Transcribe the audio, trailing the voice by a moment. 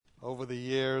over the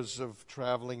years of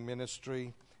traveling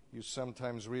ministry, you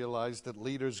sometimes realize that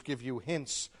leaders give you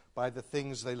hints by the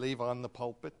things they leave on the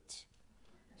pulpit.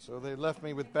 So they left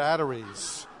me with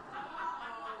batteries.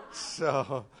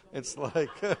 So it's like,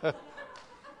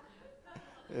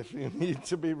 if you need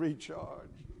to be recharged.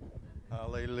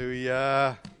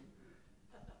 Hallelujah.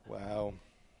 Wow.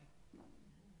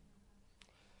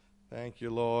 Thank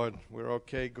you, Lord. We're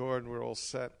okay, Gordon. We're all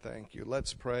set. Thank you.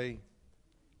 Let's pray.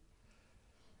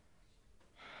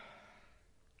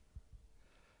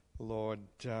 Lord,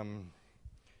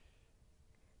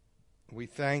 we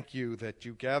thank you that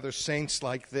you gather saints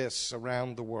like this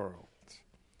around the world.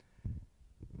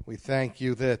 We thank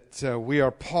you that we are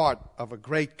part of a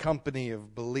great company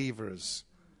of believers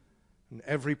in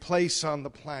every place on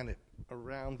the planet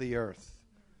around the earth.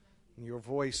 And your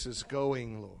voice is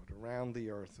going, Lord, around the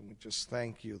earth. And we just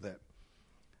thank you that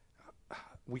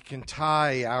we can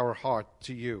tie our heart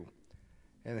to you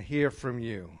and hear from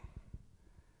you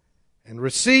and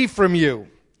receive from you,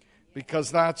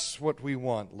 because that's what we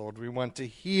want, Lord. We want to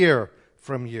hear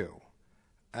from you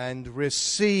and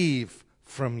receive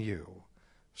from you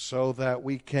so that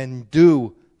we can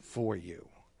do for you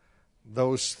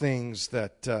those things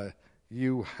that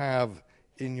you have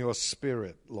in your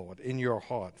spirit, Lord, in your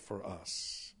heart for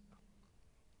us.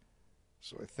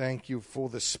 So I thank you for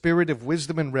the spirit of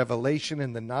wisdom and revelation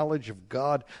and the knowledge of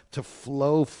God to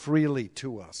flow freely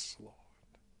to us, Lord.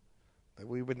 That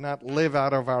we would not live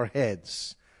out of our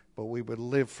heads, but we would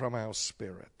live from our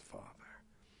spirit, Father.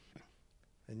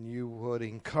 And you would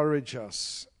encourage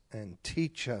us and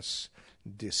teach us,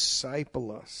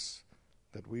 disciple us,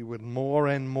 that we would more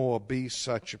and more be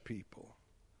such a people.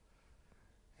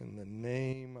 In the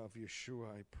name of Yeshua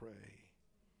I pray.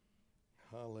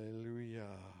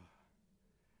 Hallelujah.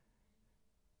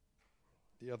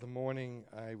 The other morning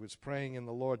I was praying and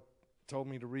the Lord told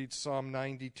me to read Psalm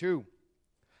 92.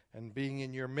 And being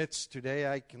in your midst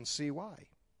today, I can see why.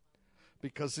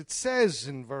 Because it says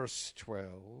in verse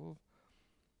 12,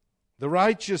 the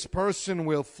righteous person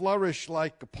will flourish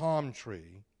like a palm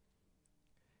tree.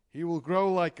 He will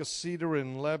grow like a cedar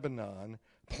in Lebanon,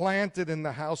 planted in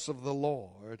the house of the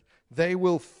Lord. They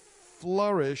will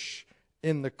flourish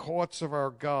in the courts of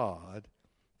our God.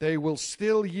 They will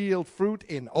still yield fruit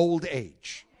in old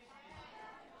age.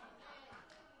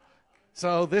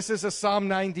 So this is a Psalm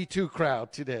 92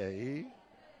 crowd today.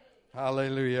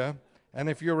 Hallelujah. And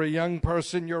if you're a young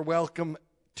person, you're welcome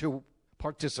to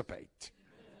participate.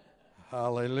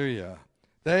 Hallelujah.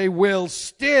 They will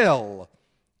still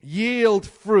yield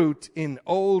fruit in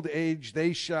old age.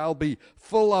 They shall be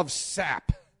full of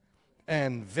sap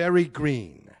and very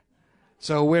green.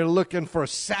 So we're looking for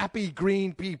sappy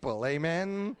green people.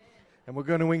 Amen. And we're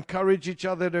going to encourage each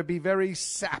other to be very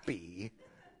sappy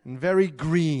and very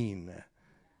green.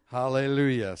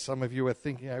 Hallelujah. Some of you are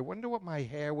thinking, I wonder what my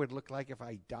hair would look like if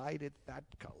I dyed it that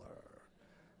color.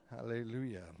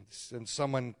 Hallelujah. And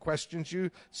someone questions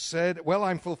you, said, well,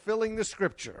 I'm fulfilling the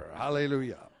scripture.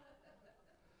 Hallelujah.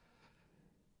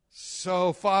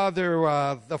 So,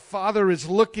 Father, the Father is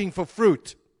looking for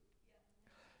fruit.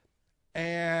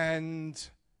 And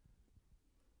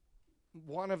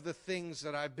one of the things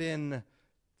that I've been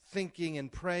thinking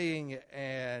and praying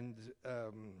and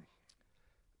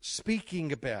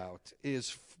speaking about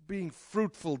is being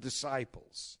fruitful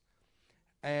disciples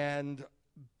and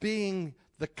being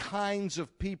the kinds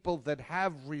of people that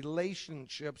have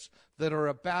relationships that are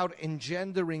about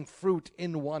engendering fruit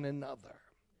in one another.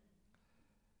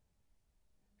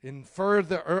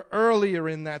 Earlier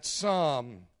in that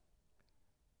psalm,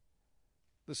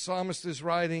 the psalmist is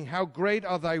writing, how great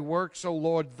are thy works, O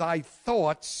Lord, thy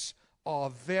thoughts are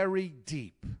very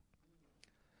deep.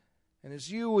 And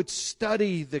as you would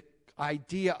study the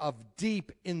idea of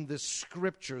deep in the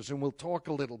scriptures, and we'll talk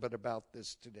a little bit about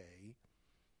this today,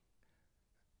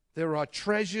 there are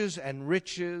treasures and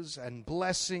riches and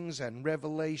blessings and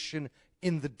revelation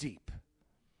in the deep,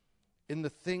 in the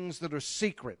things that are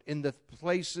secret, in the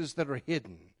places that are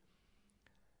hidden.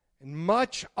 And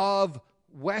much of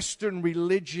Western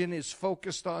religion is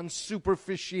focused on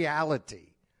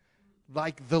superficiality.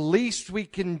 Like the least we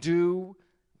can do,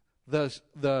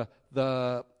 the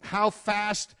how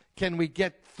fast can we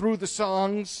get through the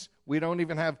songs? We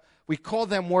call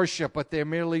them worship, but they're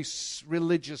merely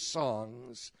religious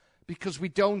songs because we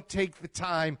don't take the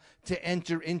time to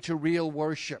enter into real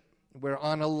worship. We're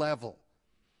on a level.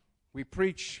 We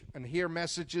preach and hear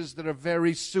messages that are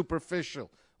very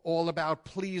superficial, all about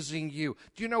pleasing you.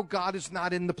 Do you know God is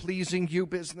not in the pleasing you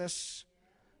business?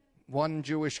 One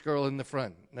Jewish girl in the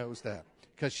front knows that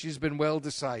because she's been well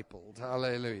discipled.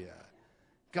 Hallelujah.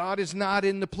 God is not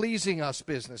in the pleasing us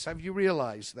business. Have you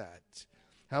realized that?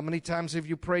 How many times have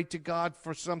you prayed to God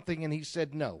for something and he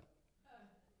said no?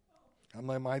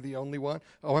 Am I the only one?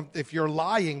 Oh, if you're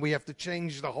lying, we have to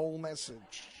change the whole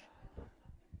message.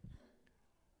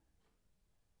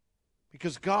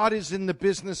 Because God is in the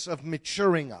business of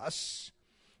maturing us.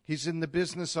 He's in the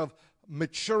business of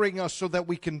maturing us so that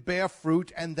we can bear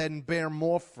fruit and then bear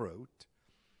more fruit.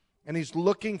 And He's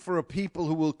looking for a people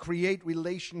who will create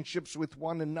relationships with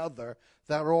one another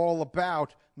that are all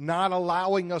about not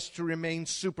allowing us to remain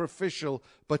superficial,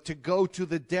 but to go to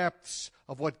the depths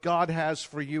of what God has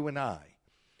for you and I.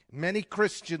 Many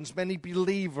Christians, many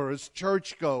believers,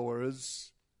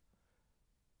 churchgoers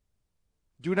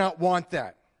do not want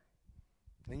that.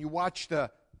 And you watch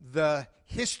the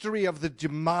history of the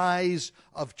demise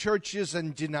of churches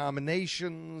and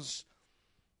denominations,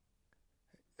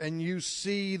 and you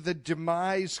see the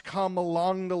demise come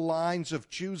along the lines of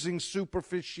choosing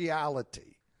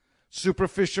superficiality.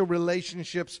 Superficial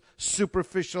relationships,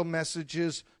 superficial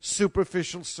messages,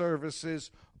 superficial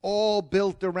services, all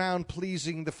built around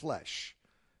pleasing the flesh.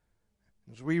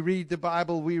 As we read the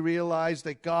Bible, we realize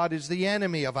that God is the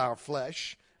enemy of our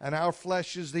flesh, and our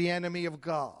flesh is the enemy of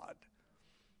God.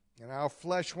 And our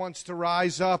flesh wants to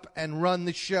rise up and run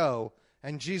the show.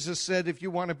 And Jesus said, if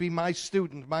you want to be my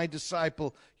student, my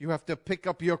disciple, you have to pick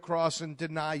up your cross and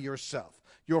deny yourself.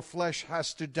 Your flesh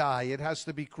has to die. It has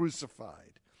to be crucified.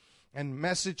 And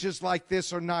messages like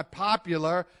this are not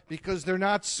popular because they're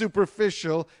not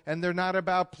superficial and they're not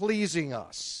about pleasing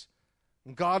us.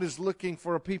 And God is looking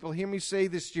for a people, hear me say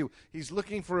this to you, He's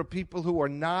looking for a people who are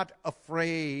not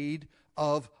afraid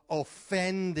of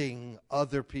offending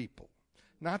other people.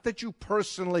 Not that you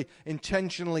personally,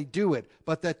 intentionally do it,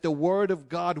 but that the Word of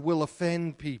God will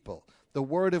offend people. The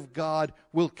Word of God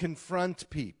will confront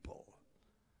people.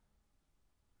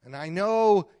 And I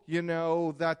know,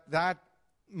 that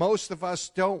most of us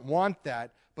don't want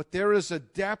that, but there is a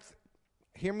depth,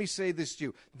 hear me say this to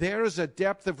you, there is a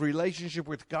depth of relationship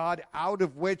with God out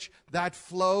of which that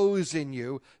flows in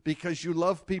you because you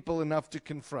love people enough to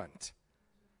confront.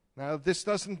 Now, this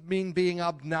doesn't mean being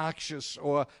obnoxious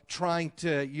or trying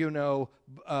to,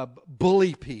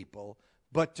 bully people,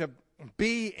 but to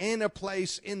be in a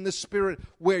place in the Spirit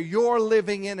where you're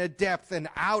living in a depth, and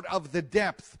out of the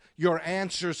depth, your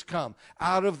answers come.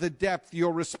 Out of the depth,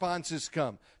 your responses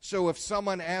come. So if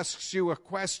someone asks you a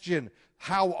question,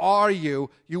 how are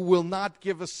you? You will not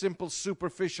give a simple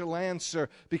superficial answer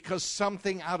because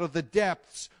something out of the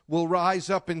depths will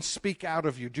rise up and speak out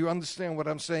of you. Do you understand what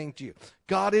I'm saying to you?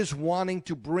 God is wanting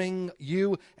to bring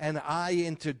you and I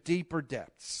into deeper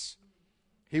depths.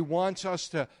 He wants us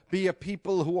to be a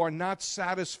people who are not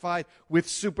satisfied with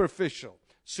superficial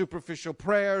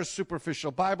prayers,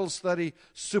 superficial Bible study,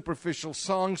 superficial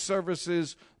song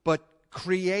services, but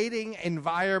creating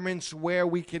environments where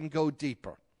we can go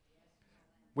deeper.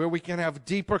 Where we can have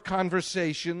deeper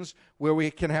conversations, where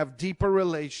we can have deeper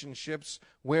relationships,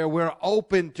 where we're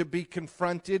open to be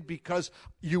confronted because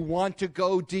you want to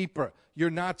go deeper. You're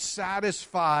not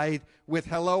satisfied with,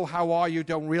 hello, how are you?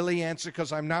 Don't really answer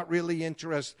because I'm not really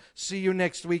interested. See you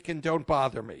next week and don't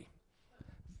bother me.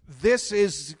 This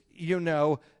is,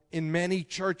 in many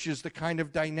churches, the kind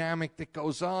of dynamic that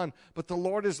goes on. But the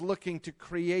Lord is looking to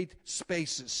create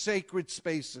spaces, sacred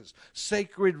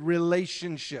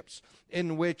relationships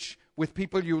in which, with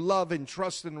people you love and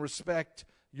trust and respect,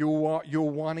 you're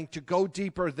wanting to go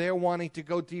deeper. They're wanting to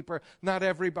go deeper. Not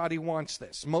everybody wants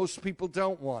this. Most people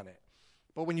don't want it.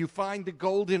 But when you find the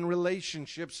golden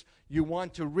relationships, you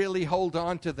want to really hold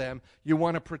on to them. You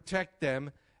want to protect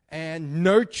them and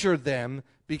nurture them,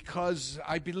 because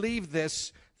I believe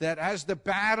this, that as the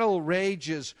battle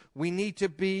rages, we need to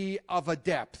be of a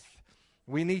depth.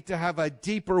 We need to have a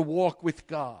deeper walk with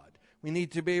God. We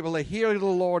need to be able to hear the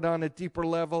Lord on a deeper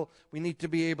level. We need to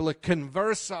be able to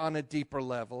converse on a deeper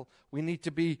level. We need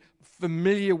to be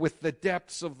familiar with the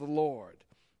depths of the Lord.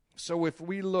 So if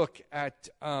we look at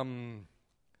 1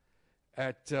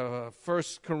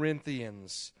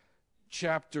 Corinthians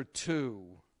chapter 2,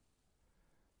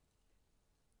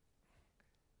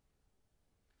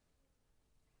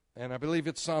 and I believe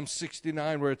it's Psalm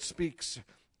 69 where it speaks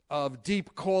of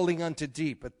deep calling unto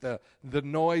deep. At the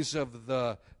noise of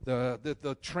the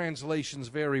translations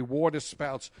vary, water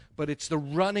spouts, but it's the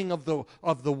running of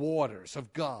the waters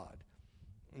of God.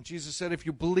 And Jesus said, if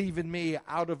you believe in me,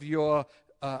 out of your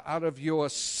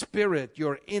spirit,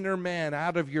 your inner man,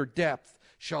 out of your depth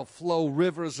shall flow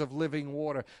rivers of living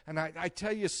water. And I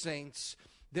tell you, saints,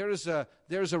 there's a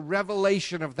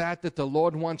revelation of that the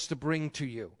Lord wants to bring to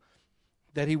you.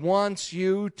 That He wants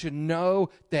you to know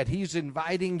that He's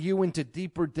inviting you into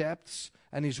deeper depths,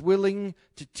 and He's willing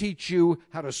to teach you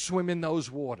how to swim in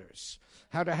those waters.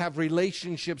 how to have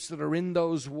relationships that are in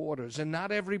those waters. And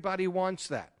not everybody wants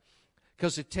that,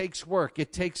 because it takes work,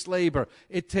 it takes labor,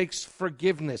 it takes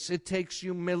forgiveness, it takes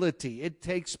humility, it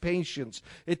takes patience,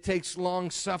 it takes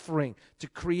long suffering to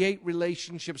create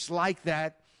relationships like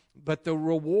that. But the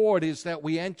reward is that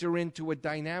we enter into a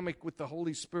dynamic with the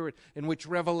Holy Spirit in which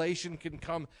revelation can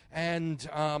come and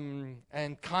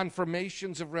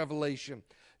confirmations of revelation.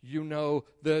 You know,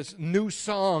 there's new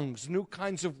songs, new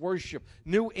kinds of worship,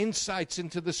 new insights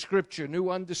into the Scripture, new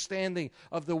understanding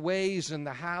of the ways and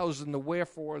the hows and the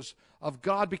wherefores of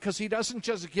God, because He doesn't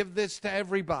just give this to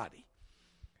everybody.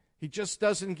 He just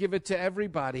doesn't give it to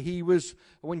everybody.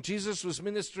 When Jesus was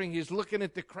ministering, he was looking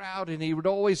at the crowd, and he would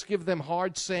always give them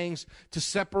hard sayings to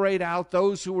separate out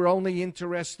those who were only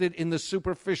interested in the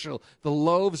superficial. The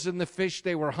loaves and the fish,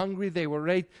 they were hungry, they were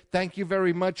ate. Thank you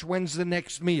very much. When's the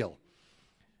next meal?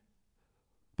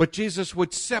 But Jesus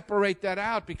would separate that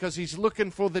out, because he's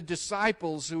looking for the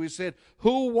disciples who he said,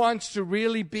 who wants to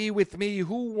really be with me?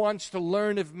 Who wants to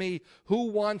learn of me?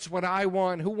 Who wants what I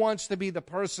want? Who wants to be the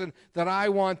person that I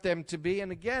want them to be?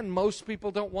 And again, most people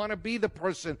don't want to be the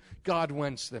person God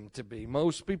wants them to be.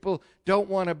 Most people don't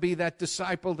want to be that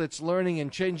disciple that's learning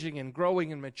and changing and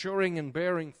growing and maturing and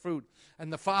bearing fruit.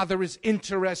 And the Father is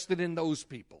interested in those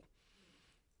people.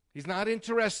 He's not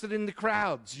interested in the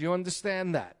crowds. You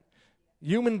understand that?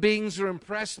 Human beings are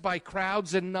impressed by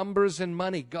crowds and numbers and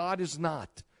money. God is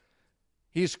not.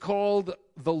 He is called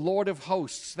the Lord of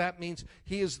hosts. That means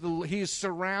he is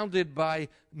surrounded by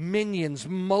minions,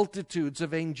 multitudes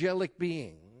of angelic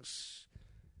beings.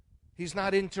 He's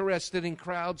not interested in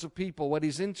crowds of people. What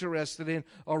he's interested in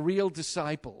are real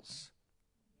disciples.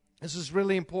 This is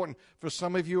really important for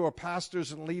some of you who are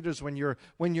pastors and leaders when you're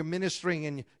ministering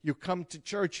and you come to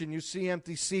church and you see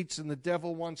empty seats and the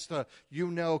devil wants to,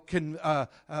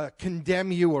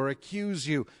 condemn you or accuse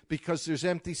you because there's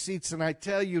empty seats. And I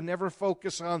tell you, never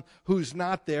focus on who's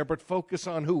not there, but focus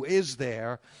on who is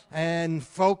there, and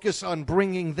focus on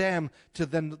bringing them to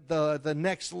the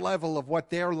next level of what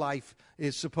their life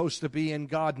is supposed to be in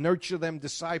God. Nurture them,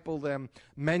 disciple them,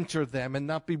 mentor them, and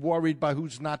not be worried by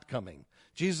who's not coming.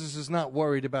 Jesus is not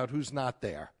worried about who's not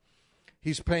there.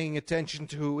 He's paying attention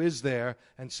to who is there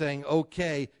and saying,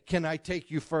 okay, can I take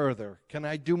you further? Can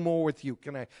I do more with you?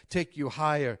 Can I take you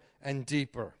higher and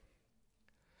deeper?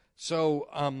 So,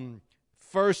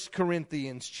 1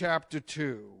 Corinthians chapter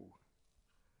 2.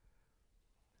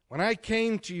 When I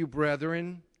came to you,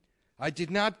 brethren, I did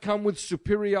not come with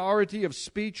superiority of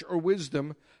speech or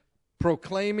wisdom,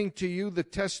 proclaiming to you the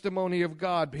testimony of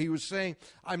God. He was saying,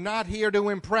 I'm not here to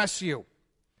impress you.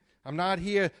 I'm not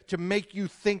here to make you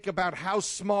think about how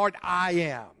smart I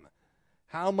am,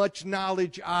 how much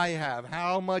knowledge I have,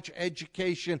 how much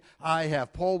education I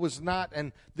have. Paul was not,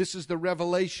 and this is the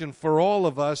revelation for all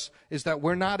of us, is that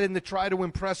we're not in the try to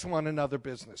impress one another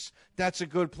business. That's a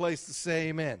good place to say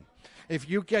amen. If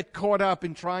you get caught up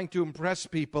in trying to impress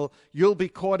people, you'll be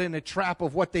caught in a trap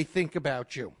of what they think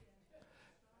about you.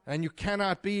 And you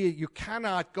cannot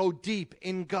go deep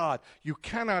in God. You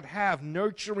cannot have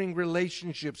nurturing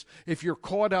relationships if you're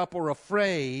caught up or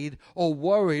afraid or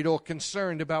worried or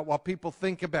concerned about what people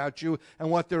think about you and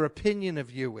what their opinion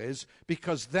of you is,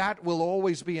 because that will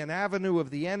always be an avenue of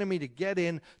the enemy to get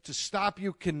in, to stop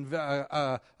you,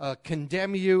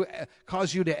 condemn you,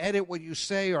 cause you to edit what you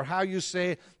say or how you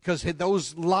say it, because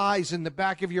those lies in the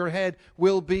back of your head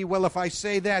will be, well, if I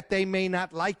say that, they may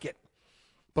not like it.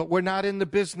 But we're not in the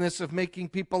business of making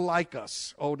people like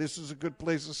us. Oh, this is a good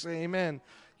place to say amen.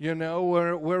 You know,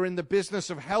 we're in the business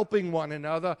of helping one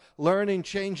another, learn and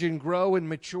change and grow and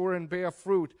mature and bear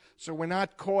fruit. So we're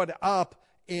not caught up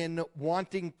in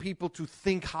wanting people to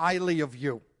think highly of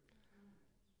you.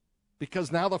 Because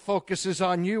now the focus is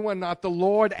on you and not the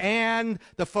Lord, and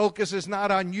the focus is not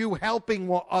on you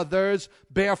helping others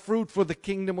bear fruit for the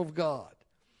kingdom of God.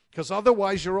 Because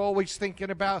otherwise you're always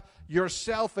thinking about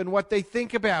yourself and what they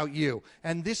think about you.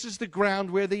 And this is the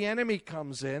ground where the enemy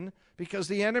comes in, because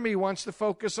the enemy wants to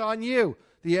focus on you.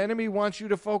 The enemy wants you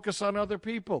to focus on other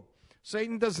people.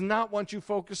 Satan does not want you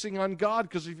focusing on God,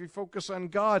 because if you focus on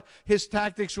God, his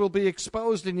tactics will be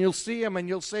exposed, and you'll see him and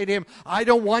you'll say to him, I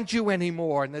don't want you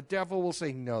anymore. And the devil will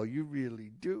say, no, you really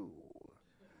do.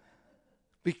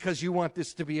 Because you want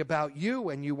this to be about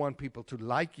you, and you want people to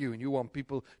like you, and you want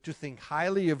people to think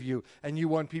highly of you, and you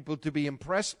want people to be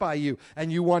impressed by you,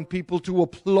 and you want people to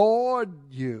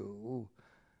applaud you.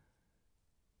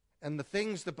 And the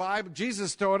things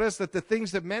Jesus taught us that the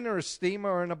things that men are esteem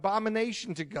are an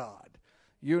abomination to God.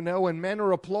 You know, when men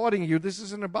are applauding you, this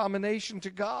is an abomination to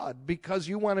God, because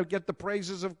you want to get the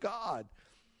praises of God,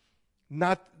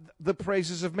 not the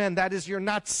praises of men. That is, you're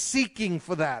not seeking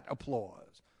for that applause.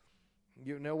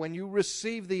 You know, when you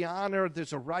receive the honor,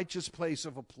 there's a righteous place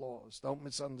of applause. Don't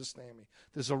misunderstand me.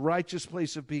 There's a righteous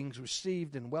place of being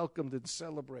received and welcomed and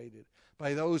celebrated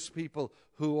by those people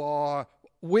who are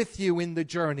with you in the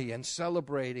journey and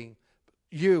celebrating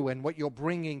you and what you're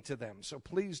bringing to them. So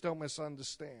please don't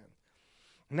misunderstand.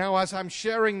 Now, as I'm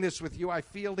sharing this with you, I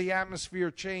feel the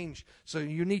atmosphere change. So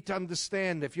you need to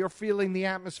understand, if you're feeling the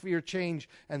atmosphere change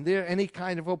and there any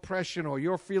kind of oppression, or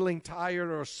you're feeling tired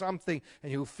or something,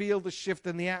 and you feel the shift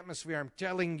in the atmosphere, I'm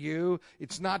telling you,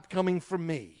 it's not coming from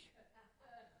me.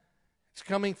 It's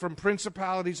coming from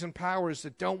principalities and powers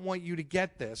that don't want you to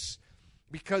get this,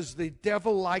 because the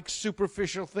devil likes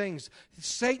superficial things.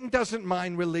 Satan doesn't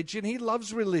mind religion. He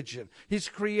loves religion. He's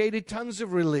created tons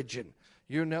of religion.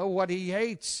 You know, what he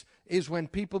hates is when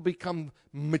people become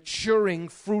maturing,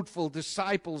 fruitful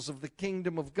disciples of the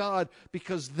kingdom of God,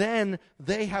 because then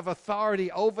they have authority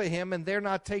over him and they're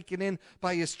not taken in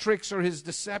by his tricks or his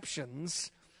deceptions.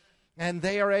 And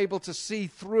they are able to see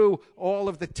through all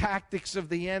of the tactics of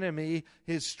the enemy,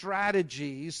 his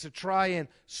strategies to try and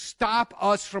stop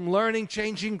us from learning,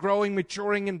 changing, growing,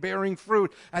 maturing, and bearing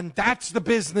fruit. And that's the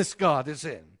business God is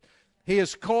in. He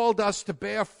has called us to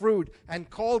bear fruit and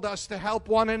called us to help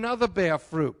one another bear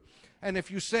fruit. And if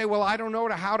you say, well, I don't know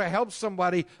how to help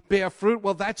somebody bear fruit,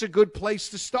 well, that's a good place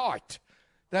to start.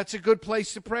 That's a good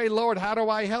place to pray. Lord, how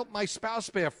do I help my spouse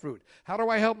bear fruit? How do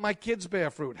I help my kids bear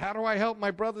fruit? How do I help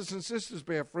my brothers and sisters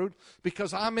bear fruit?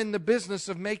 Because I'm in the business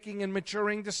of making and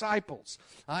maturing disciples.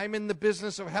 I'm in the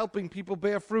business of helping people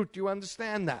bear fruit. Do you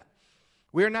understand that?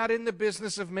 We're not in the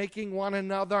business of making one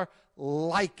another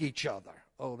like each other.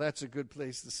 Oh, that's a good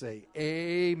place to say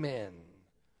amen.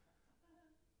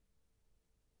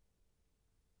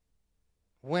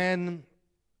 When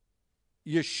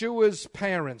Yeshua's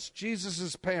parents,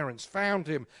 Jesus' parents, found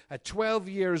him at 12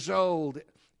 years old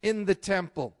in the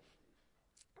temple.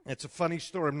 It's a funny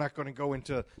story. I'm not going to go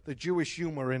into the Jewish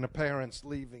humor in a parents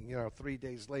leaving, 3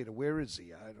 days later. Where is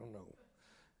he? I don't know.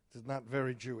 It's not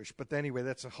very Jewish. But anyway,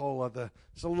 that's a whole other,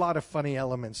 there's a lot of funny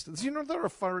elements. You know, there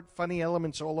are funny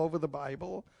elements all over the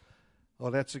Bible. Oh,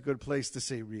 that's a good place to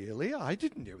say, really? I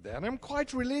didn't know that. I'm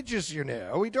quite religious, you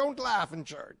know. We don't laugh in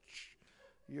church.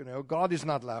 You know, God is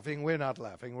not laughing. We're not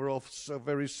laughing. We're all so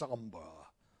very somber.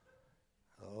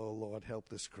 Oh, Lord, help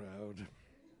this crowd. I'm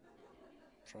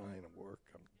trying to work.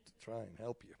 I'm trying to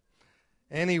help you.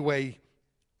 Anyway,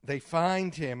 they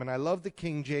find him, and I love the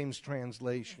King James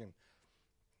translation.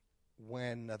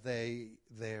 When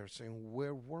they're saying,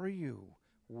 where were you?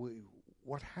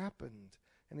 What happened?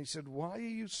 And he said, why are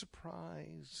you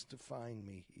surprised to find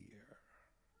me here?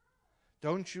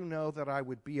 Don't you know that I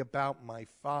would be about my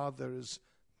Father's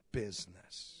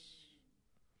business?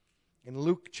 In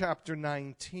Luke chapter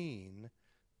 19,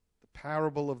 the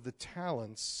parable of the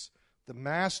talents, the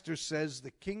master says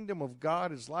the kingdom of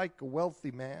God is like a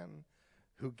wealthy man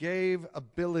who gave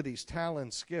abilities,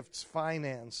 talents, gifts,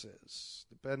 finances,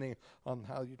 depending on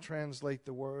how you translate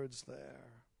the words there,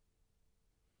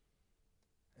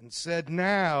 and said,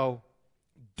 now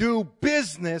do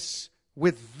business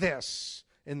with this.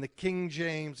 In the King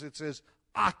James it says,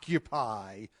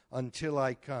 occupy until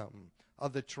I come.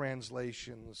 Other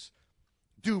translations,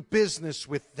 do business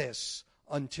with this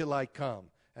until I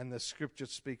come. And the scripture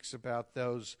speaks about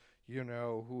those,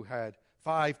 who had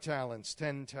 5 talents,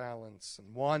 10 talents,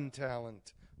 and 1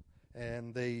 talent.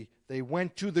 And they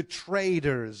went to the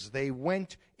traders. They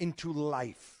went into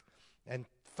life. And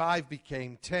 5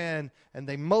 became 10, and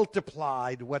they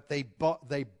multiplied what they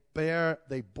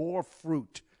bore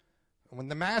fruit. And when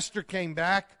the master came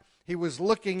back, he was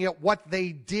looking at what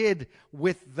they did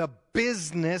with the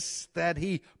business that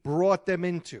he brought them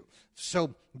into.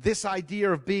 So this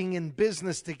idea of being in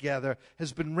business together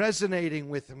has been resonating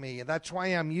with me. And that's why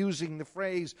I'm using the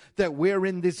phrase that we're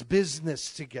in this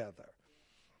business together.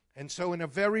 And so in a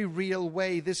very real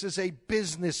way, this is a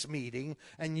business meeting.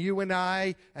 And you and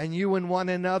I, and you and one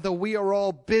another, we are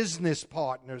all business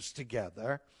partners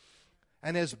together.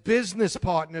 And as business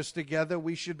partners together,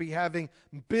 we should be having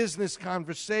business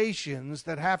conversations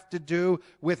that have to do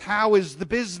with how is the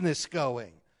business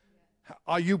going?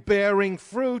 Are you bearing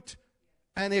fruit?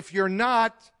 And if you're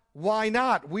not, why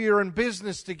not? We are in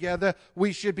business together.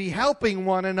 We should be helping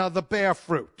one another bear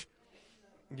fruit.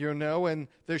 And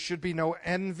there should be no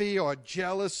envy or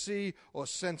jealousy or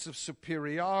sense of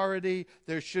superiority.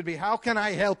 There should be, how can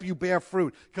I help you bear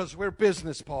fruit? Because we're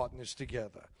business partners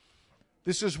together.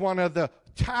 This is one of the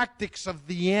tactics of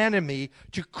the enemy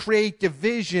to create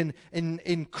division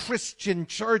in Christian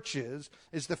churches,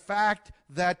 is the fact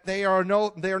that they are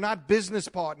not business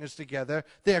partners together.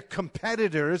 They're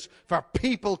competitors for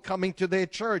people coming to their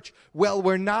church. Well,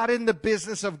 we're not in the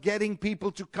business of getting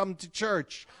people to come to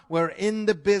church. We're in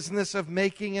the business of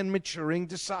making and maturing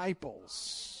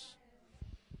disciples.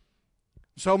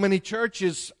 So many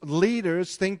churches,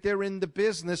 leaders think they're in the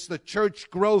business. The church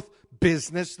growth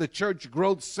business, the church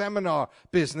growth seminar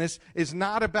business, is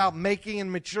not about making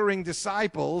and maturing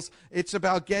disciples. It's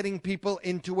about getting people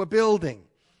into a building.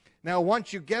 Now,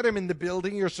 once you get them in the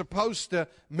building, you're supposed to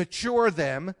mature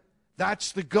them.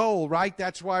 That's the goal, right?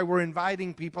 That's why we're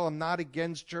inviting people. I'm not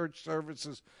against church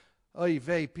services. Oy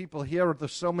vey, people hear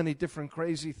there's so many different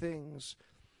crazy things.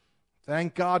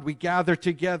 Thank God we gather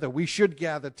together. We should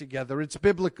gather together. It's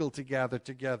biblical to gather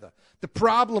together. The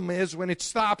problem is when it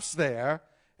stops there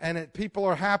and people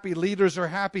are happy, leaders are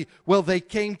happy, well, they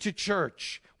came to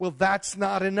church. Well, that's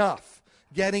not enough.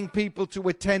 Getting people to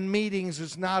attend meetings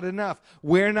is not enough.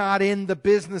 We're not in the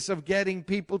business of getting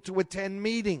people to attend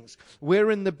meetings.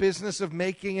 We're in the business of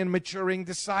making and maturing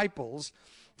disciples.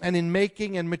 And in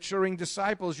making and maturing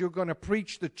disciples, you're going to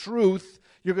preach the truth.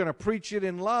 You're going to preach it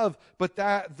in love, but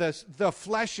the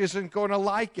flesh isn't going to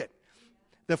like it.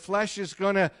 The flesh is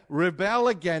going to rebel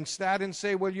against that and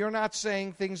say, well, you're not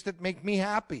saying things that make me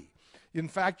happy. In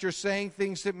fact, you're saying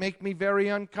things that make me very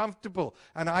uncomfortable.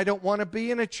 And I don't want to be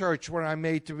in a church where I'm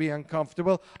made to be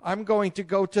uncomfortable. I'm going to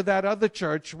go to that other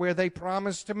church where they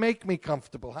promise to make me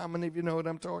comfortable. How many of you know what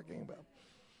I'm talking about?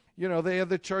 You know, they are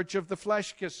the church of the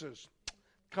flesh kissers.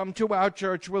 Come to our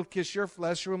church, we'll kiss your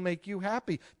flesh, we'll make you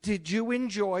happy. Did you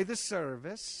enjoy the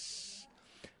service?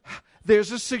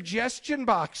 There's a suggestion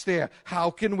box there.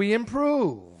 How can we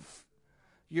improve?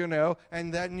 You know,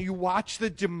 and then you watch the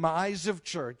demise of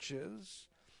churches,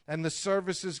 and the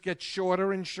services get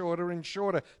shorter and shorter and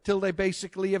shorter till they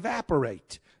basically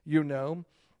evaporate, you know.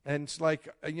 And it's like,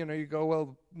 you know, you go,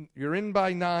 well, you're in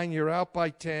by 9, you're out by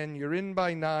 10, you're in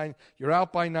by 9, you're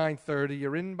out by 9:30,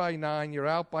 you're in by 9, you're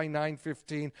out by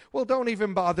 9:15. Well, don't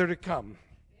even bother to come.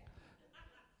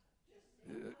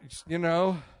 You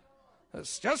know,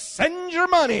 just send your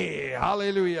money.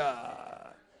 Hallelujah.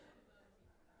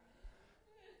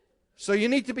 So you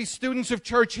need to be students of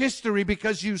church history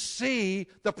because you see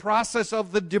the process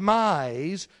of the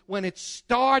demise when it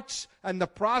starts, and the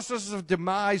process of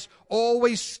demise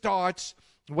always starts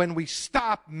when we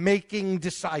stop making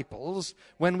disciples,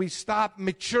 when we stop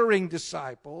maturing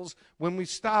disciples, when we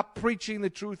stop preaching the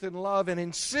truth in love and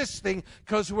insisting,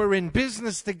 because we're in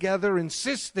business together,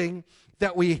 insisting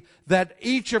that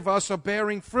each of us are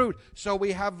bearing fruit. So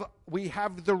we have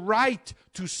the right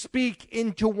to speak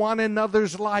into one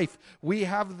another's life. We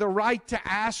have the right to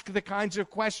ask the kinds of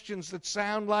questions that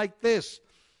sound like this.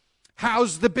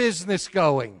 How's the business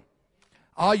going?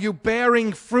 Are you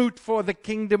bearing fruit for the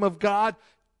kingdom of God?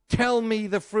 Tell me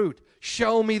the fruit.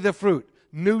 Show me the fruit.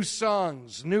 New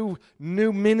songs, new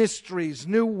ministries,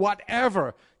 new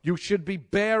whatever. You should be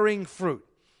bearing fruit.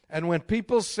 And when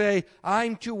people say,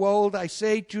 I'm too old, I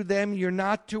say to them, you're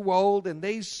not too old. And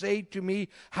they say to me,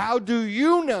 how do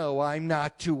you know I'm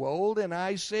not too old? And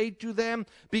I say to them,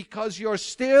 because you're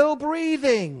still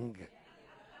breathing.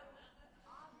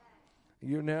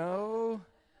 You know,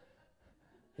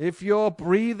 if you're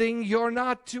breathing, you're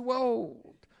not too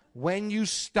old. When you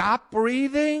stop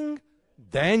breathing,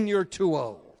 then you're too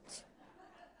old.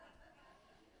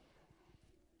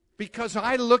 Because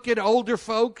I look at older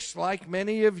folks like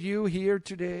many of you here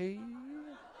today.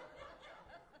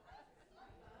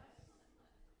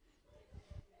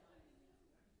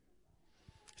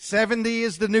 $70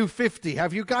 is the new $50.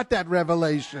 Have you got that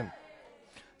revelation?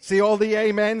 See all the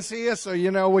amens here, so you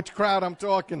know which crowd I'm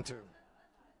talking to.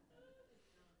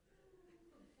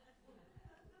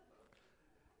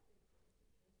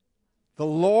 The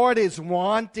Lord is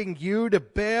wanting you to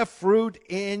bear fruit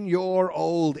in your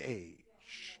old age.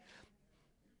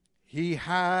 He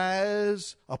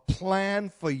has a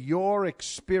plan for your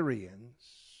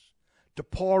experience to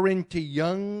pour into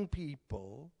young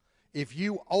people if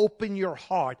you open your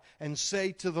heart and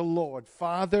say to the Lord,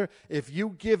 Father, if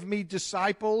you give me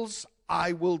disciples,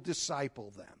 I will disciple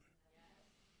them.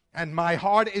 And my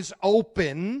heart is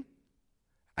open,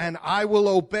 and I will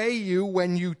obey you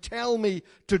when you tell me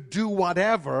to do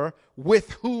whatever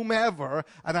with whomever,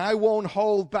 and I won't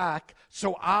hold back.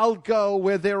 So I'll go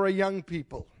where there are young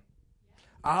people.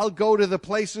 I'll go to the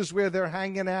places where they're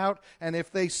hanging out, and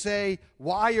if they say,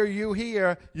 why are you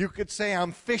here? You could say,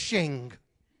 I'm fishing.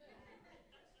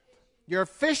 You're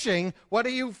fishing? What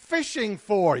are you fishing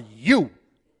for? You.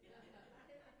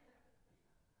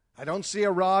 I don't see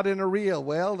a rod and a reel.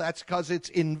 Well, that's because it's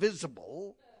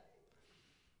invisible.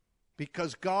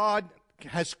 Because God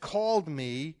has called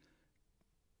me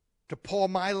to pour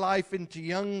my life into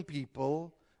young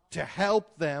people, to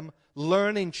help them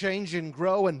learn and change and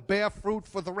grow and bear fruit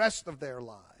for the rest of their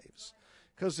lives.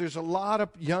 Because there's a lot of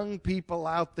young people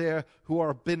out there who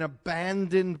are been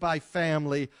abandoned by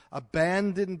family,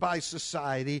 abandoned by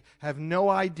society, have no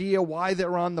idea why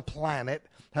they're on the planet,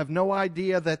 have no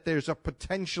idea that there's a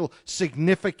potential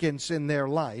significance in their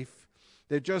life.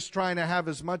 They're just trying to have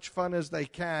as much fun as they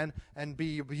can and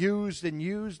be abused and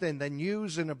used and then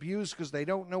used and abused because they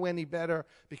don't know any better,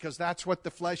 because that's what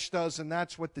the flesh does and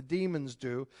that's what the demons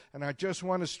do. And I just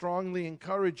want to strongly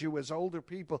encourage you as older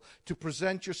people to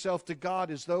present yourself to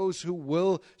God as those who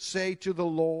will say to the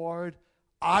Lord,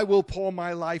 I will pour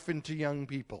my life into young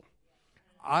people.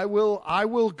 I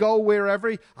will go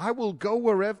wherever.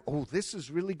 Oh, this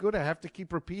is really good. I have to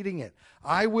keep repeating it.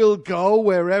 I will go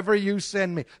wherever you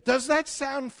send me. Does that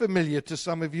sound familiar to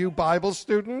some of you Bible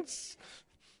students?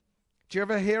 Do you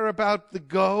ever hear about the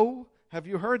go? Have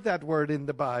you heard that word in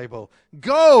the Bible?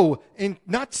 Go,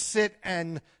 not sit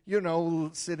and,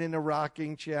 sit in a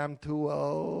rocking chair. I'm too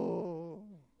old.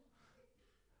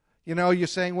 You're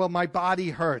saying, well, my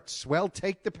body hurts. Well,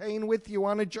 take the pain with you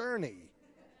on a journey.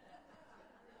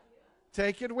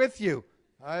 Take it with you.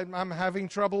 I'm having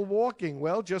trouble walking.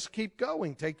 Well, just keep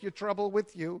going. Take your trouble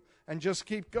with you and just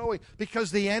keep going.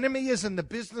 Because the enemy is in the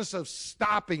business of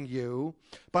stopping you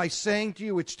by saying to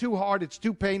you, it's too hard, it's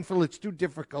too painful, it's too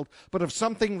difficult. But if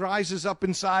something rises up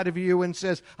inside of you and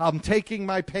says, I'm taking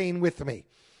my pain with me.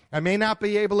 I may not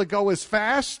be able to go as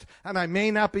fast and I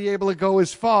may not be able to go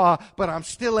as far, but I'm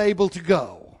still able to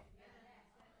go.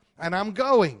 And I'm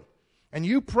going. And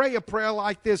you pray a prayer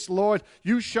like this, Lord,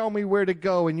 you show me where to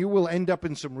go, and you will end up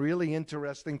in some really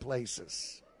interesting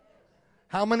places.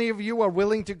 How many of you are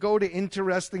willing to go to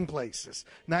interesting places?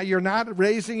 Now, you're not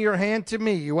raising your hand to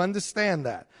me. You understand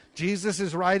that. Jesus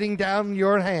is writing down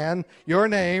your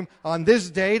name, on this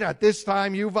date, at this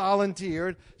time you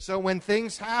volunteered. So when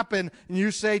things happen and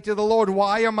you say to the Lord,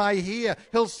 why am I here?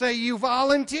 He'll say, you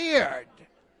volunteered.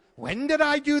 When did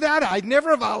I do that? I'd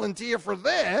never volunteer for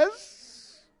this.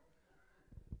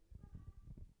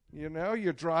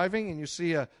 You're driving and you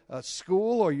see a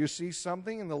school or you see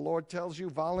something and the Lord tells you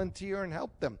volunteer and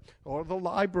help them, or the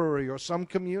library or some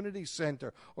community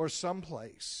center or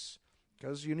someplace,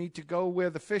 because you need to go where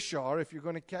the fish are if you're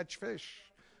going to catch fish,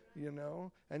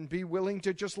 and be willing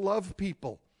to just love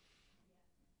people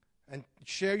and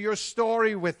share your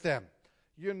story with them.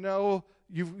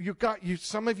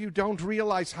 Some of you don't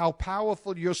realize how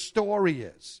powerful your story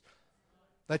is,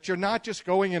 that you're not just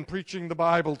going and preaching the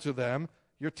Bible to them.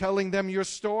 You're telling them your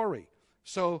story.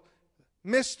 So,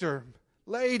 Mr.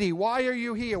 Lady, why are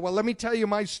you here? Well, let me tell you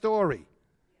my story.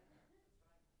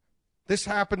 This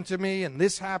happened to me, and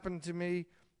this happened to me,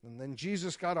 and then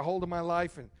Jesus got a hold of my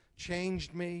life and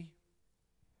changed me.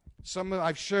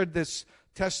 I've shared this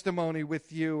testimony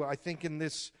with you, I think, in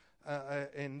this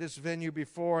venue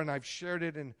before, and I've shared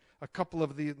it in a couple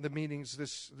of the meetings,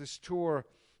 this tour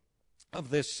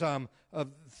of this, and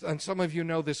some of you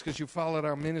know this because you followed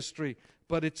our ministry.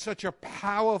 But it's such a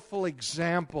powerful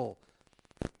example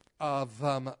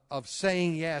of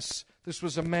saying yes. This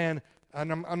was a man,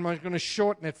 and I'm going to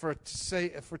shorten it for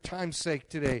time's sake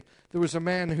today. There was a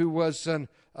man who was an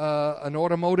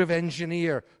automotive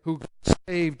engineer who got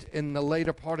saved in the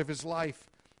later part of his life,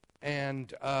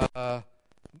 and I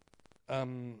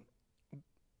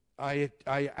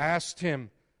asked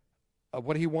him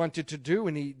what he wanted to do,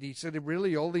 and he said it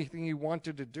really only thing he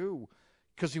wanted to do,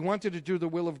 because he wanted to do the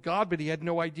will of God, but he had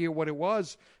no idea what it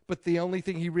was. But the only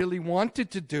thing he really wanted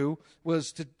to do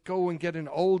was to go and get an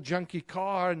old junky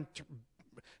car and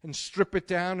strip it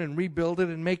down and rebuild it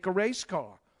and make a race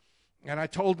car. And I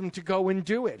told him to go and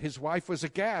do it. His wife was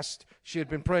aghast. She had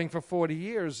been praying for 40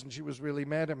 years, and she was really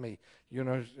mad at me.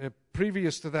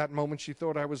 Previous to that moment, she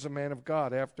thought I was a man of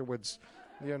God. Afterwards,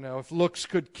 if looks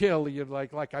could kill, you're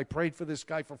like I prayed for this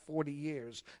guy for 40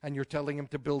 years, and you're telling him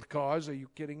to build cars? Are you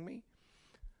kidding me?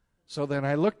 So then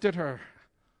I looked at her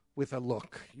with a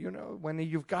look. When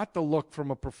you've got the look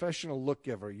from a professional look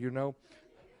giver, you're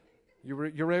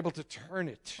able to turn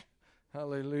it.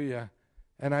 Hallelujah.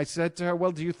 And I said to her,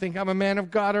 well, do you think I'm a man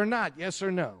of God or not? Yes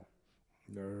or no?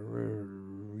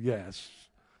 Yes.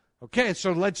 Okay,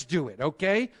 so let's do it,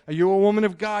 okay? Are you a woman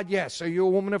of God? Yes. Are you a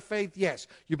woman of faith? Yes.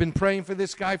 You've been praying for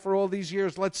this guy for all these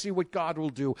years. Let's see what God will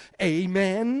do.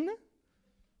 Amen?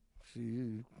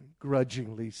 She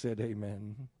grudgingly said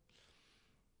amen.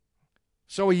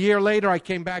 So a year later, I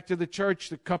came back to the church.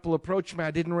 The couple approached me.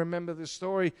 I didn't remember the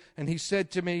story. And he said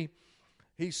to me,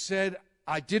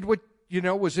 I did what,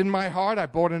 was in my heart. I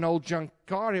bought an old junk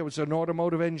car. He was an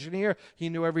automotive engineer. He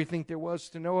knew everything there was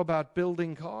to know about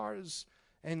building cars.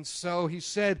 And so he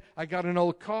said, I got an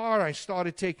old car. I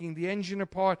started taking the engine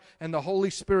apart, and the Holy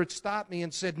Spirit stopped me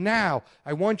and said, now,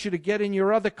 I want you to get in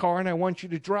your other car, and I want you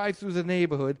to drive through the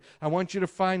neighborhood. I want you to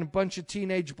find a bunch of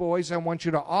teenage boys. I want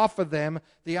you to offer them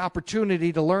the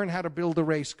opportunity to learn how to build a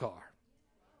race car.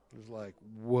 It was like,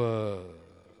 whoa.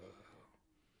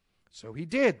 So he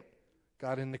did.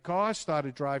 Got in the car,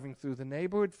 started driving through the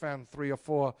neighborhood, found 3 or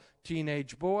 4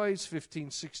 teenage boys,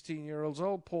 15, 16 years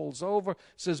old, pulls over,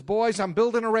 says, boys, I'm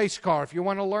building a race car. If you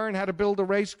want to learn how to build a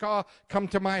race car, come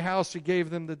to my house. He gave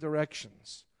them the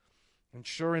directions. And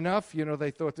sure enough,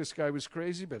 they thought this guy was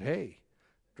crazy, but hey,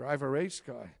 drive a race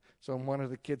car. So one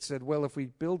of the kids said, well, if we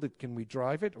build it, can we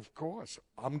drive it? Of course,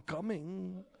 I'm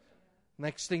coming.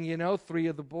 Next thing you know, 3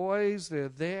 of the boys, they're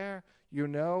there.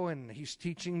 And he's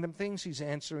teaching them things. He's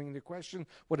answering the question,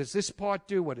 what does this part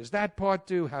do? What does that part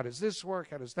do? How does this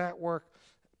work? How does that work?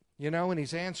 And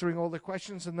he's answering all the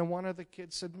questions. And then one of the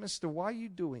kids said, Mister, why are you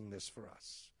doing this for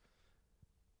us?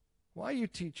 Why are you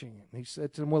teaching it? And he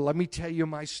said to him, well, let me tell you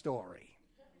my story.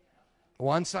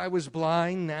 Once I was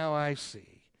blind, now I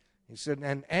see. He said,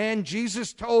 and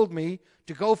Jesus told me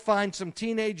to go find some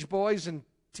teenage boys and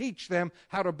teach them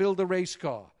how to build a race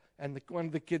car. And one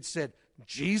of the kids said,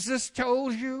 Jesus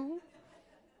told you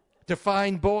to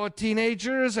find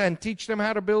teenagers and teach them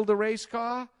how to build a race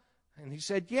car? And he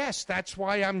said, yes, that's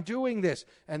why I'm doing this.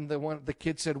 And the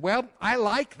kid said, well, I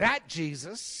like that,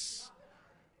 Jesus.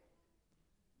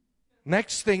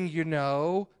 Next thing you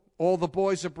know, all the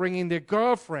boys are bringing their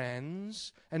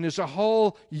girlfriends, and there's a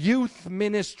whole youth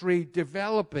ministry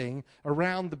developing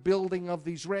around the building of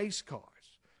these race cars.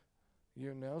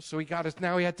 So he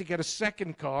had to get a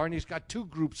second car, and he's got 2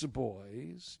 groups of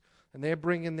boys, and they're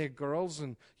bringing their girls,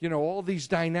 and, all these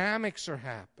dynamics are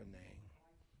happening.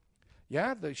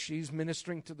 Yeah, she's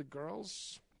ministering to the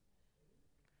girls.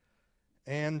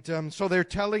 And so they're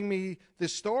telling me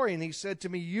this story, and he said to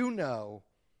me,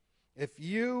 if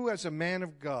you as a man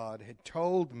of God had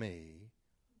told me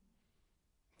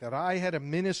that I had a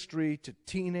ministry to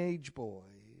teenage boys,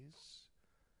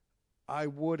 I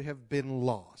would have been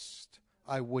lost.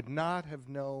 I would not have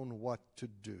known what to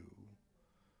do.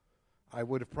 I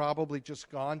would have probably just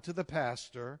gone to the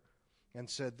pastor and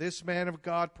said, this man of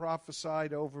God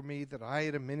prophesied over me that I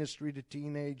had a ministry to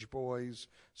teenage boys,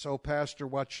 so pastor,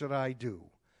 what should I do?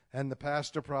 And the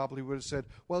pastor probably would have said,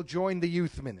 well, join the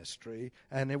youth ministry,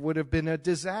 and it would have been a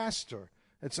disaster.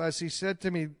 It's as he said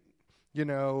to me,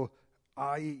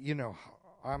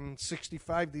 I'm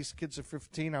 65, these kids are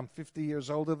 15, I'm 50 years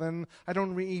older than them. I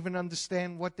don't even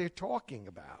understand what they're talking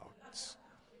about.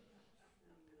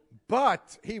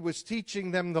 But he was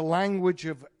teaching them the language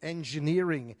of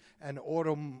engineering and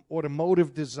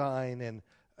automotive design and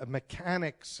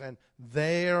mechanics, and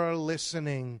they're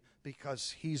listening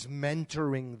because he's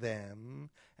mentoring them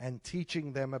and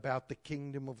teaching them about the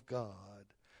kingdom of God.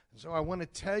 And so I want to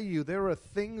tell you, there are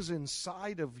things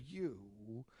inside of you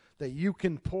that you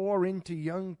can pour into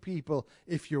young people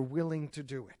if you're willing to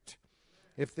do it.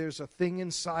 If there's a thing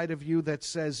inside of you that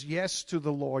says yes to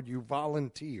the Lord, you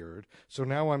volunteered. So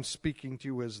now I'm speaking to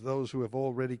you as those who have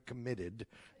already committed.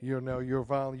 You're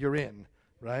in,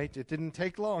 right? It didn't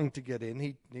take long to get in.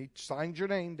 He signed your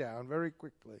name down very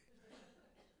quickly.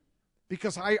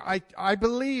 Because I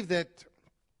believe that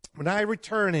when I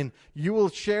return and you will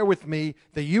share with me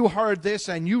that you heard this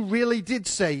and you really did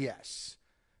say yes.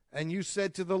 And you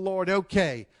said to the Lord,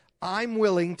 okay, I'm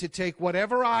willing to take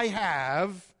whatever I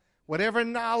have, whatever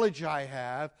knowledge I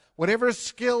have, whatever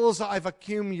skills I've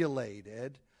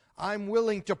accumulated, I'm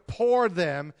willing to pour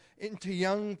them into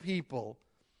young people.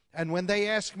 And when they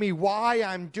ask me why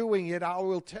I'm doing it, I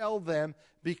will tell them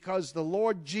because the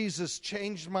Lord Jesus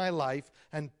changed my life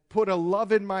and put a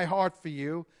love in my heart for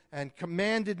you and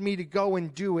commanded me to go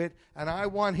and do it, and I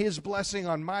want His blessing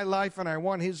on my life, and I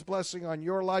want His blessing on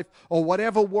your life, or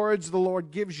whatever words the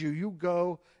Lord gives you, you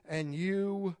go and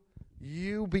you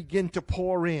begin to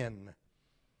pour in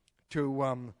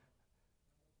to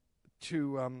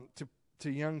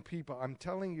young people. I'm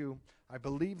telling you, I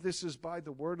believe this is by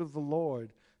the word of the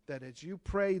Lord, that as you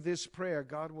pray this prayer,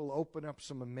 God will open up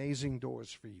some amazing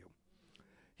doors for you.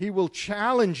 He will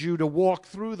challenge you to walk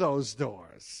through those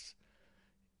doors.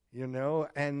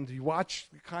 And you watch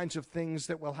the kinds of things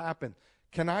that will happen.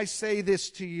 Can I say this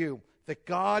to you? That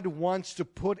God wants to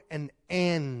put an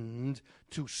end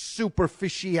to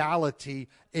superficiality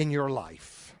in your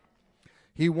life.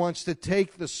 He wants to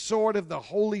take the sword of the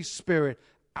Holy Spirit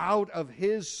out of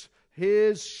His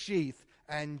sheath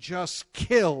and just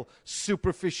kill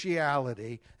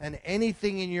superficiality and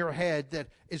anything in your head that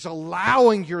is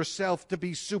allowing yourself to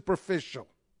be superficial.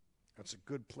 That's a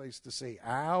good place to say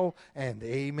ow and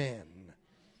amen.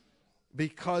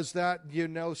 Because that,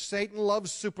 Satan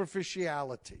loves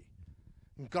superficiality.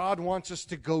 God wants us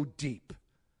to go deep.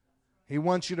 He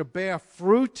wants you to bear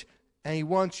fruit, and He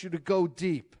wants you to go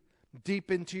deep.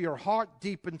 Deep into your heart,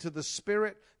 deep into the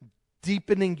Spirit,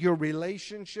 deepening your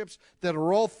relationships that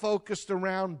are all focused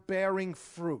around bearing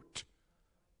fruit.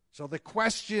 So the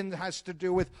question has to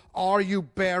do with, are you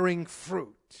bearing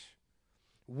fruit?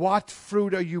 What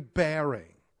fruit are you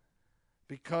bearing?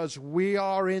 Because we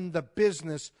are in the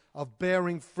business of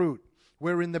bearing fruit.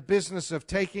 We're in the business of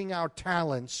taking our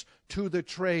talents to the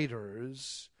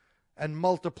traders and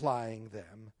multiplying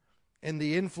them and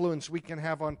the influence we can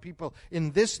have on people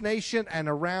in this nation and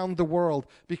around the world,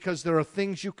 because there are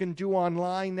things you can do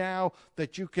online now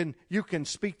that you can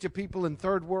speak to people in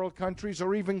third world countries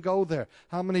or even go there.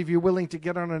 How many of you are willing to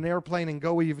get on an airplane and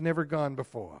go where you've never gone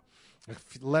before?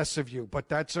 Less of you, but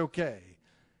that's okay.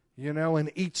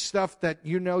 And eat stuff that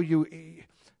you eat.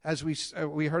 As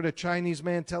we heard a Chinese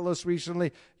man tell us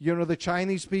recently, the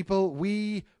Chinese people,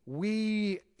 we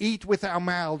eat with our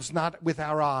mouths, not with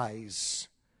our eyes.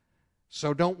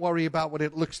 So don't worry about what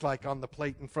it looks like on the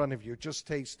plate in front of you. Just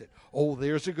taste it. Oh,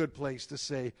 there's a good place to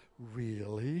say,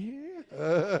 really?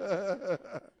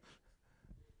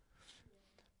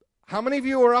 How many of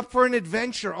you are up for an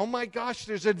adventure? Oh my gosh,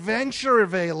 there's adventure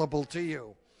available to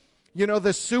you.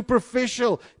 The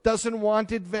superficial doesn't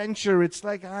want adventure. It's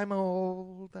like, I'm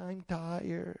old, I'm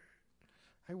tired,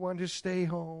 I want to stay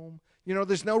home.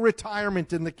 There's no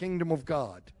retirement in the kingdom of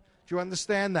God. Do you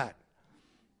understand that?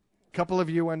 A couple of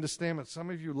you understand it. Some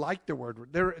of you like the word.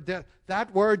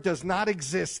 That word does not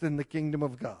exist in the kingdom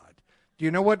of God. Do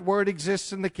you know what word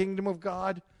exists in the kingdom of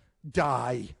God?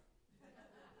 Die.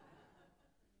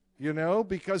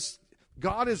 Because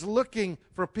God is looking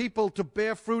for people to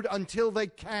bear fruit until they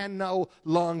can no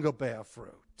longer bear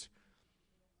fruit.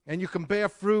 And you can bear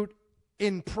fruit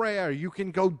in prayer. You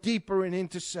can go deeper in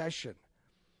intercession.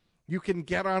 You can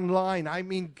get online.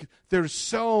 There's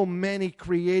so many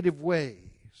creative ways.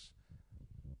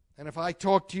 And if I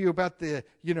talk to you about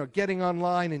getting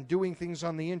online and doing things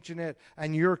on the internet,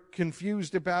 and you're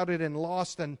confused about it and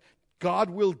lost, and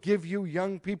God will give you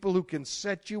young people who can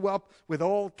set you up with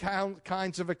all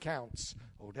kinds of accounts.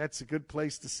 Oh, that's a good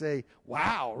place to say,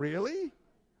 wow, really?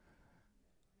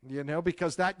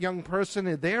 Because that young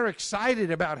person, they're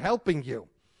excited about helping you.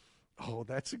 Oh,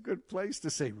 that's a good place to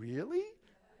say, really?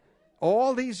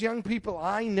 All these young people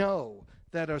I know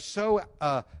that are so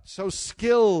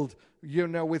skilled,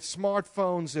 with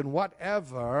smartphones and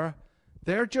whatever,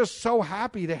 they're just so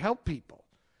happy to help people.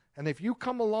 And if you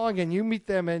come along and you meet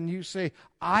them and you say,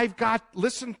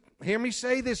 listen, hear me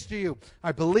say this to you.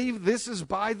 I believe this is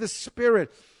by the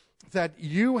Spirit, that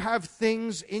you have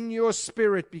things in your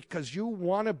spirit because you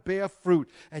want to bear fruit.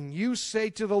 And you say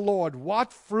to the Lord,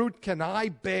 what fruit can I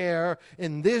bear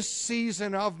in this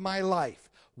season of my life?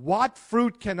 What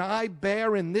fruit can I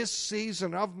bear in this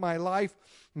season of my life?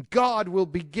 God will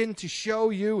begin to show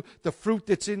you the fruit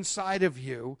that's inside of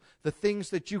you, the things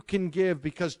that you can give.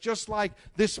 Because just like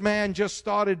this man just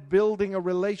started building a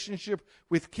relationship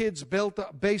with kids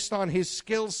based on his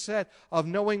skill set of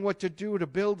knowing what to do to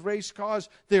build race cars,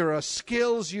 there are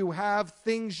skills you have,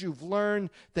 things you've learned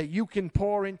that you can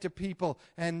pour into people.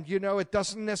 And it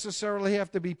doesn't necessarily have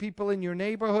to be people in your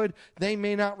neighborhood. They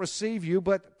may not receive you,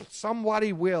 but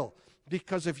somebody will.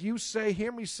 Because if you say,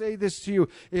 hear me say this to you,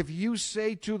 if you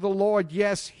say to the Lord,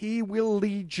 yes, He will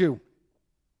lead you.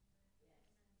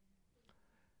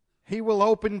 He will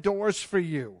open doors for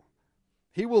you.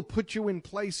 He will put you in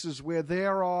places where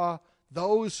there are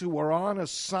those who are on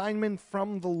assignment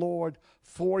from the Lord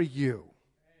for you.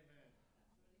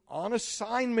 Amen. On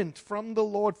assignment from the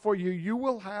Lord for you. You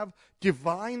will have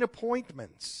divine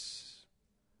appointments.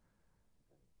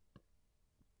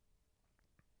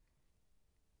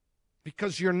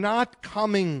 Because you're not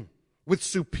coming with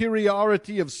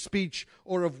superiority of speech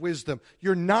or of wisdom.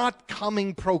 You're not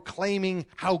coming proclaiming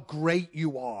how great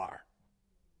you are.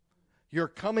 You're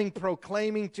coming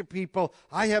proclaiming to people,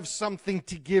 I have something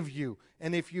to give you.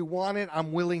 And if you want it,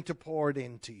 I'm willing to pour it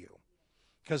into you.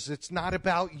 Because it's not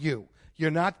about you. You're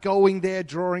not going there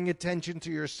drawing attention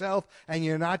to yourself, and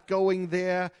you're not going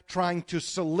there trying to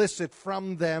solicit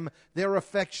from them their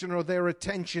affection or their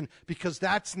attention, because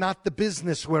that's not the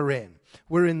business we're in.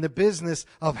 We're in the business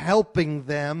of helping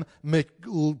them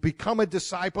become a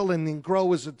disciple and then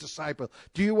grow as a disciple.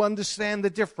 Do you understand the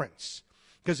difference?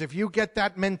 Because if you get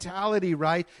that mentality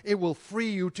right, it will free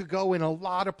you to go in a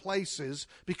lot of places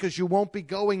because you won't be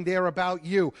going there about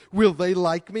you. Will they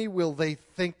like me? Will they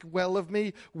think well of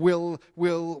me? Will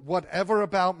whatever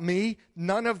about me?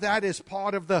 None of that is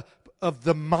part of the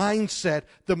mindset.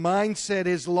 The mindset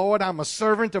is, Lord, I'm a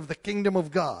servant of the kingdom of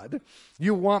God.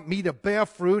 You want me to bear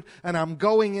fruit, and I'm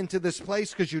going into this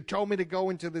place because you told me to go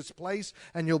into this place,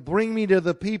 and you'll bring me to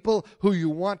the people who you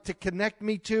want to connect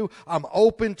me to. I'm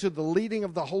open to the leading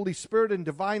of the Holy Spirit and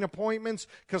divine appointments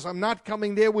because I'm not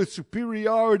coming there with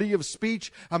superiority of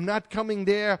speech. I'm not coming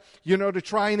there, to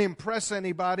try and impress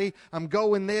anybody. I'm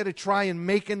going there to try and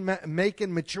make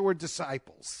and mature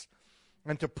disciples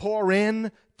and to pour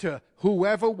in to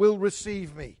whoever will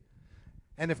receive me.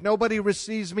 And if nobody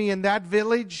receives me in that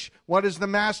village, what does the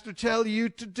Master tell you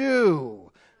to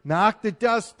do? Knock the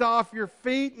dust off your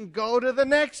feet and go to the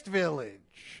next village.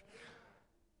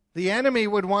 The enemy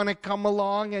would want to come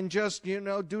along and just, do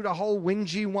the whole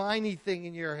whingy, whiny thing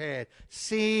in your head.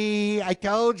 See, I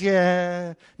told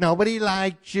you. Nobody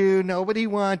liked you. Nobody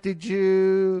wanted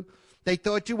you. They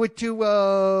thought you were too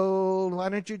old. Why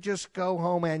don't you just go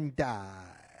home and die?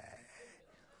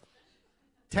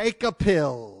 Take a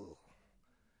pill.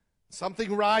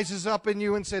 Something rises up in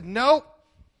you and said, nope,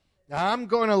 I'm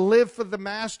going to live for the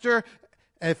Master.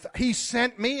 If he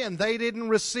sent me and they didn't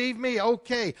receive me,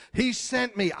 okay, he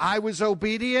sent me. I was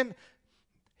obedient.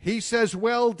 He says,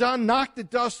 well done. Knock the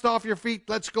dust off your feet.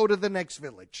 Let's go to the next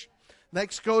village.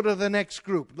 Let's go to the next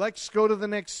group. Let's go to the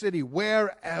next city,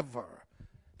 wherever.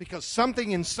 Because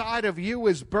something inside of you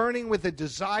is burning with a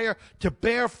desire to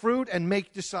bear fruit and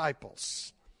make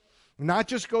disciples. Not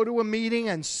just go to a meeting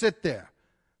and sit there,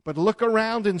 but look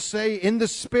around and say, in the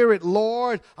Spirit,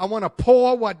 Lord, I want to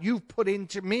pour what you've put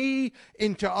into me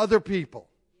into other people.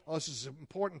 Oh, this is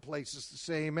important places to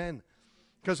say amen.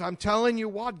 Because I'm telling you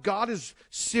what, God is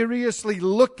seriously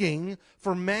looking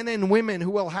for men and women who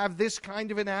will have this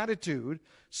kind of an attitude.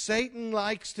 Satan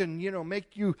likes to,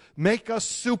 make us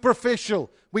superficial.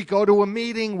 We go to a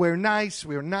meeting, we're nice,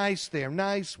 they're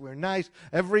nice, we're nice.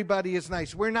 Everybody is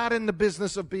nice. We're not in the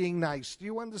business of being nice. Do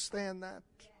you understand that?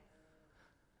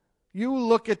 You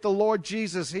look at the Lord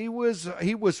Jesus, he was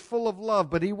full of love,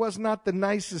 but he was not the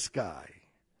nicest guy.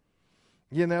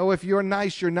 If you're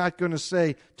nice, you're not going to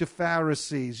say to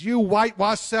Pharisees, you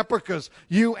whitewashed sepulchres,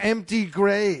 you empty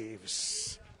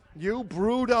graves, you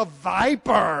brood of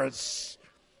vipers,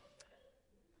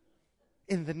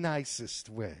 in the nicest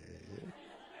way.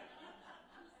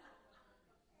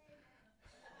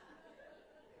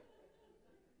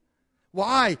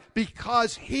 Why?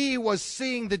 Because he was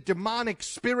seeing the demonic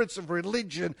spirits of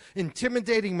religion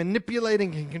intimidating,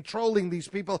 manipulating, and controlling these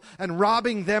people and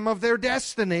robbing them of their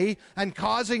destiny and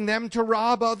causing them to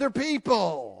rob other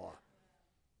people.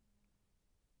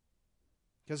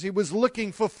 Because he was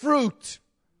looking for fruit.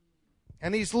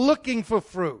 And he's looking for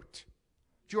fruit.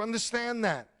 Do you understand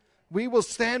that? We will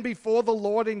stand before the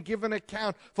Lord and give an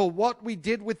account for what we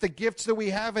did with the gifts that we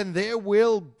have, and there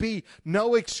will be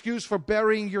no excuse for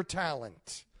burying your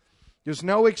talent. There's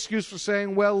no excuse for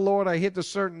saying, well, Lord, I hit a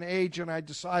certain age and I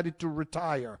decided to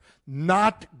retire.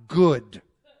 Not good.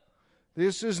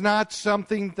 This is not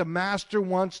something the Master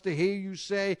wants to hear you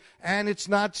say, and it's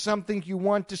not something you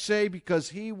want to say because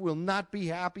he will not be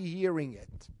happy hearing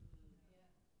it.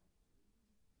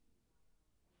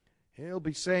 He'll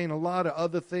be saying a lot of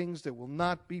other things that will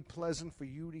not be pleasant for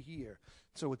you to hear.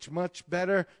 So it's much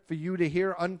better for you to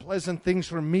hear unpleasant things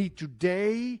from me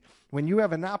today when you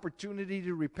have an opportunity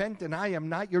to repent and I am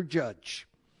not your judge,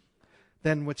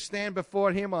 than would stand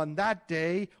before him on that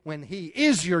day when he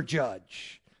is your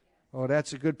judge. Oh,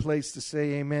 that's a good place to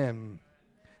say amen.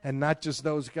 And not just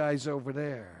those guys over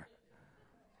there.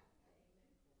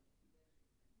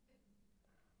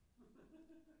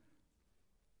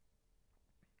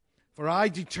 For I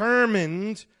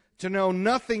determined to know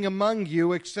nothing among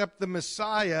you except the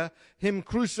Messiah, him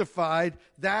crucified.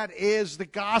 That is the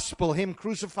gospel, him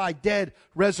crucified, dead,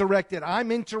 resurrected.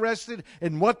 I'm interested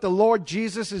in what the Lord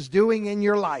Jesus is doing in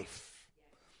your life.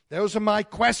 Those are my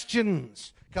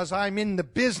questions, because I'm in the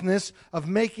business of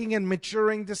making and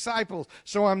maturing disciples.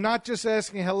 So I'm not just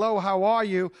asking, hello, how are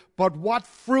you? But what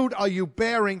fruit are you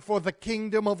bearing for the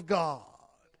kingdom of God?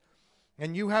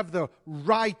 And you have the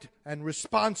right and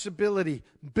responsibility,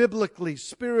 biblically,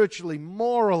 spiritually,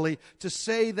 morally, to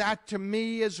say that to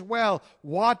me as well.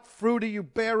 What fruit are you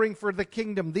bearing for the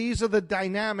kingdom? These are the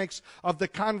dynamics of the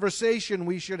conversation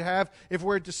we should have if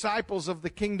we're disciples of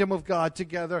the kingdom of God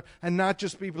together, and not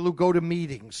just people who go to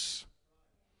meetings.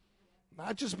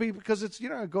 Not just be because it's,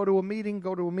 go to a meeting,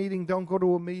 don't go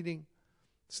to a meeting.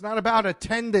 It's not about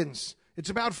attendance. It's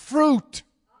about fruit.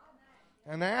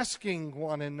 and asking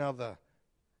one another,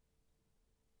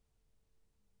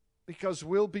 because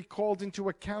we'll be called into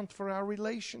account for our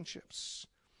relationships.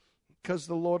 Because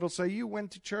the Lord will say, you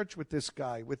went to church with this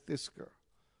guy, with this girl.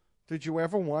 Did you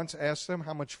ever once ask them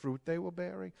how much fruit they were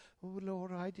bearing? Oh,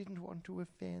 Lord, I didn't want to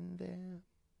offend them.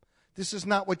 This is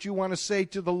not what you want to say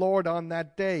to the Lord on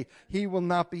that day. He will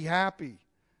not be happy.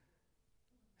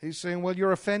 He's saying, well,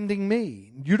 you're offending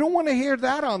me. You don't want to hear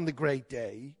that on the great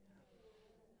day.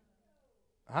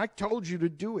 I told you to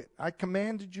do it. I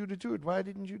commanded you to do it. Why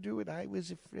didn't you do it? I was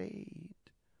afraid.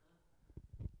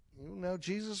 You know,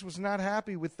 Jesus was not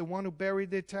happy with the one who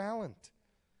buried their talent.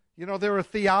 You know, there are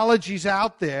theologies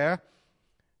out there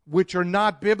which are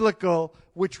not biblical,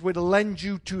 which would lend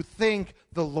you to think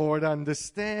the Lord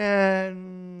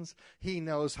understands. He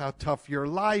knows how tough your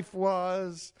life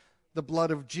was. The blood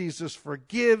of Jesus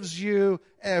forgives you.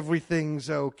 Everything's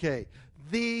okay.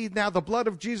 Now the blood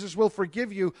of Jesus will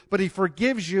forgive you, but he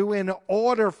forgives you in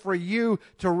order for you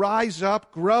to rise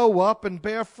up, grow up, and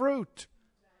bear fruit.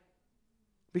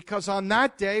 Because on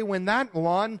that day, when that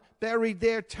one buried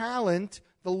their talent,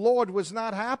 the Lord was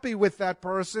not happy with that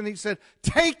person. He said,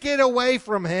 take it away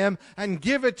from him and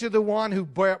give it to the one who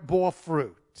bore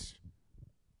fruit.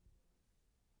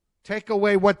 Take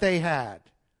away what they had,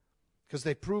 because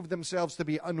they proved themselves to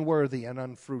be unworthy and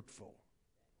unfruitful.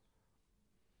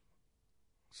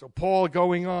 So Paul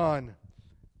going on,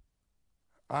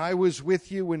 I was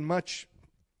with you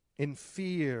in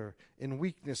fear, in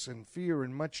weakness and fear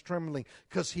and much trembling,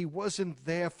 because he wasn't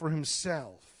there for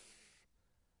himself.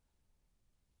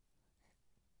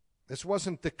 This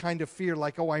wasn't the kind of fear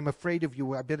like, oh, I'm afraid of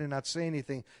you, I better not say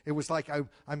anything. It was like,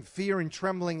 I'm fear and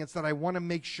trembling. It's that I want to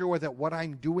make sure that what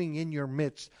I'm doing in your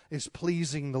midst is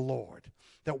pleasing the Lord.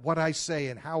 That what I say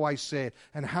and how I say it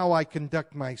and how I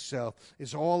conduct myself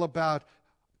is all about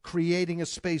creating a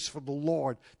space for the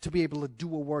Lord to be able to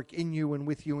do a work in you and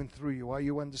with you and through you. Are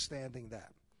you understanding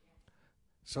that?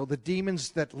 So the demons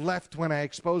that left when I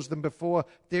exposed them before,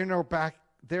 they're now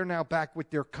back with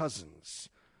their cousins.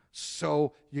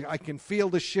 So I can feel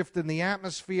the shift in the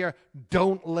atmosphere.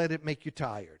 Don't let it make you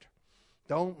tired.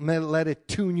 Don't let it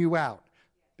tune you out,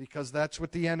 because that's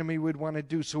what the enemy would want to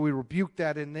do. So we rebuke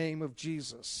that in the name of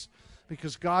Jesus,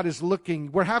 because God is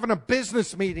looking. We're having a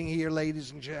business meeting here,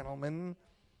 ladies and gentlemen,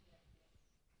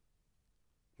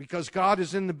 because God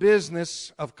is in the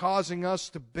business of causing us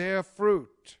to bear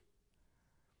fruit.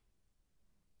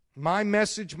 My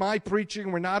message, my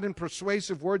preaching, were not in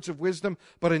persuasive words of wisdom,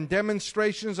 but in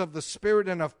demonstrations of the Spirit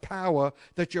and of power,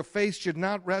 that your faith should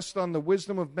not rest on the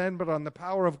wisdom of men, but on the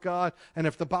power of God. And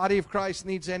if the body of Christ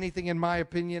needs anything, in my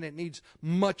opinion, it needs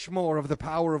much more of the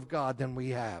power of God than we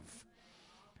have.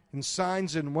 In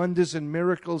signs and wonders and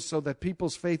miracles, so that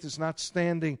people's faith is not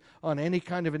standing on any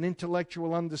kind of an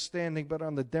intellectual understanding, but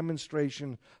on the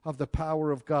demonstration of the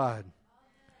power of God.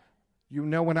 You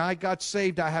know, when I got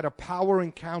saved, I had a power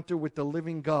encounter with the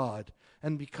living God.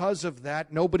 And because of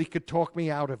that, nobody could talk me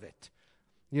out of it.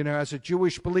 You know, as a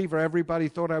Jewish believer, everybody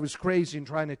thought I was crazy and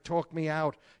trying to talk me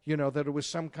out, you know, that it was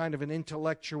some kind of an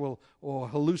intellectual or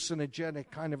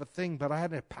hallucinogenic kind of a thing. But I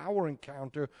had a power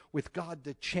encounter with God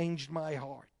that changed my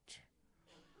heart.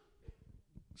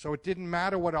 So it didn't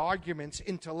matter what arguments,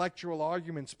 intellectual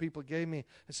arguments people gave me.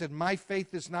 I said, my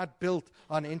faith is not built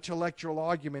on intellectual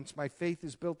arguments. My faith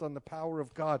is built on the power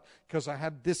of God, because I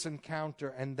had this encounter,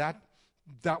 and that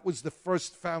was the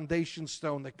first foundation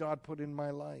stone that God put in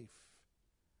my life.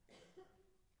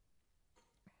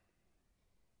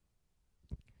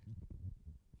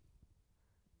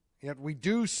 Yet we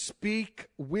do speak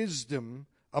wisdom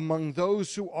among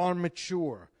those who are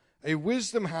mature. A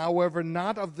wisdom, however,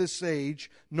 not of this age,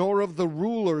 nor of the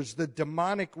rulers, the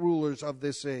demonic rulers of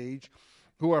this age,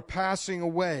 who are passing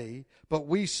away, but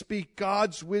we speak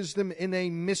God's wisdom in a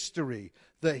mystery,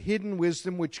 the hidden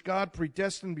wisdom which God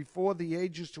predestined before the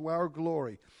ages to our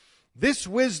glory. This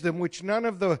wisdom, which none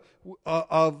of the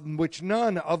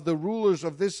rulers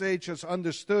of this age has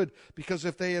understood, because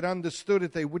if they had understood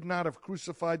it, they would not have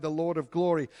crucified the Lord of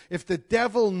glory. If the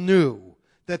devil knew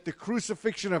that the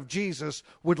crucifixion of Jesus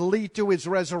would lead to his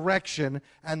resurrection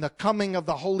and the coming of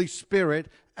the Holy Spirit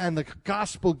and the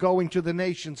gospel going to the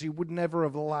nations, he would never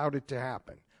have allowed it to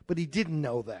happen. But he didn't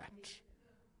know that.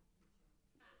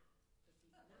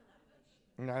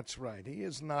 And that's right. He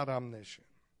is not omniscient.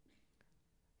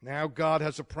 Now God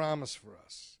has a promise for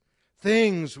us.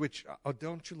 Things which,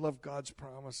 don't you love God's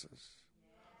promises?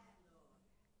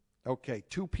 Okay,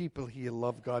 2 people here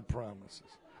love God's promises.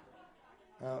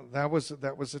 That was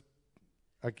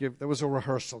a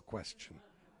rehearsal question.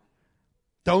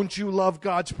 Don't you love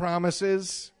God's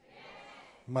promises? Yes.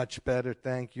 Much better,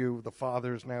 thank you. The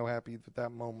Father is now happy with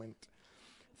that moment.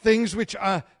 things which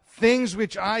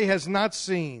eye has not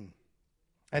seen,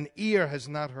 and ear has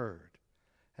not heard,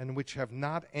 and which have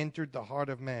not entered the heart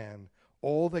of man,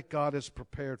 all that God has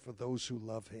prepared for those who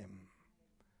love him.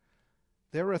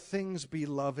 There are things,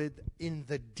 beloved, in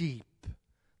the deep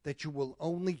that you will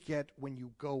only get when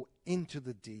you go into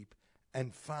the deep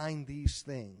and find these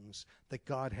things that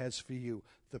God has for you.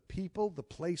 The people, the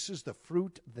places, the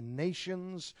fruit, the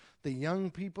nations, the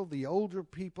young people, the older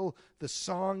people, the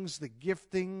songs, the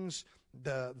giftings,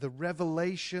 the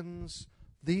revelations,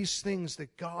 these things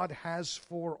that God has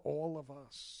for all of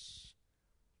us.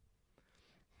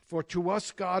 For to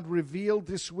us God revealed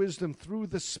this wisdom through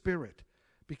the Spirit,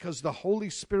 because the Holy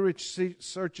Spirit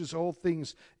searches all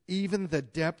things, even the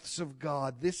depths of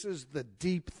God. This is the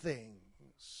deep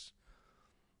things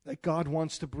that God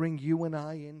wants to bring you and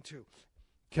I into.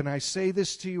 Can I say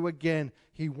this to you again?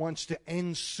 He wants to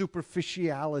end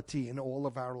superficiality in all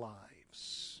of our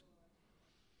lives.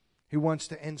 He wants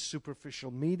to end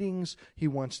superficial meetings. He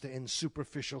wants to end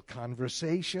superficial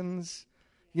conversations.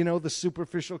 You know, the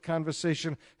superficial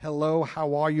conversation, hello,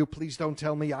 how are you? Please don't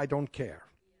tell me, I don't care.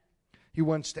 He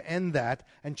wants to end that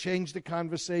and change the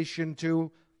conversation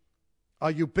to, are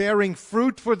you bearing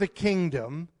fruit for the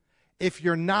kingdom? If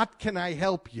you're not, can I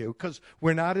help you? Because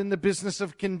we're not in the business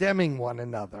of condemning one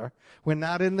another. We're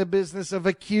not in the business of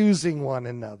accusing one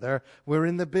another. We're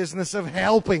in the business of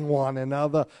helping one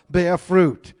another bear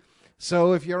fruit.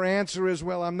 So if your answer is,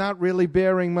 well, I'm not really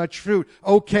bearing much fruit,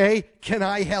 okay, can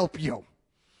I help you?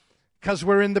 Because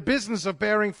we're in the business of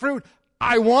bearing fruit.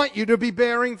 I want you to be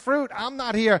bearing fruit. I'm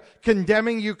not here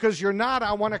condemning you because you're not.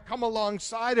 I want to come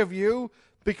alongside of you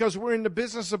because we're in the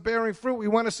business of bearing fruit. We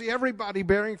want to see everybody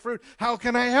bearing fruit. How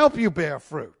can I help you bear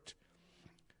fruit?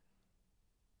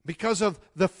 Because of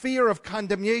the fear of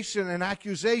condemnation and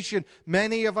accusation,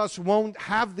 many of us won't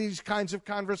have these kinds of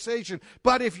conversations.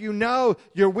 But if you know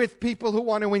you're with people who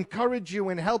want to encourage you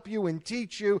and help you and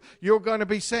teach you, you're going to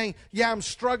be saying, yeah, I'm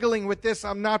struggling with this.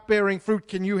 I'm not bearing fruit.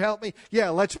 Can you help me? Yeah,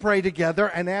 let's pray together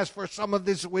and ask for some of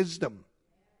this wisdom.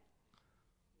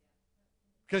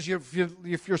 Because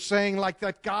if you're saying like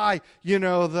that guy, you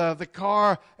know, the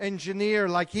car engineer,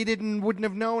 like he wouldn't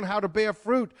have known how to bear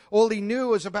fruit. All he knew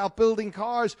was about building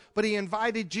cars, but he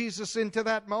invited Jesus into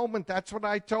that moment. That's what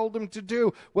I told him to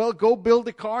do. Well, go build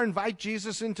a car, invite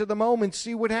Jesus into the moment,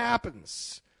 see what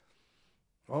happens.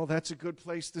 Oh, that's a good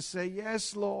place to say,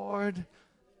 yes, Lord.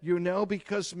 You know,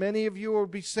 because many of you will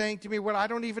be saying to me, well, I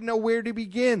don't even know where to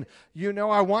begin. You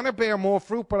know, I want to bear more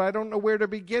fruit, but I don't know where to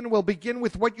begin. Well, begin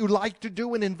with what you like to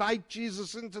do and invite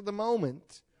Jesus into the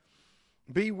moment.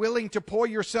 Be willing to pour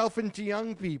yourself into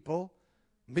young people.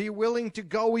 Be willing to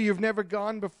go where you've never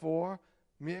gone before.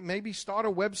 Maybe start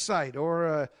a website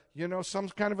or, some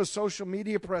kind of a social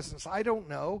media presence. I don't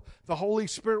know. The Holy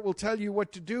Spirit will tell you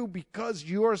what to do because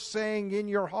you're saying in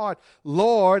your heart,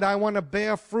 Lord, I want to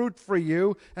bear fruit for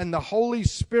you, and the Holy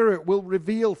Spirit will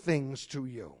reveal things to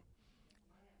you.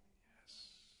 Yes.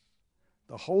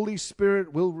 The Holy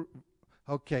Spirit will...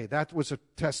 Okay, that was a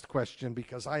test question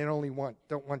because I don't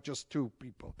want just two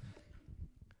people.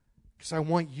 Because I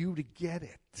want you to get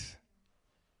it.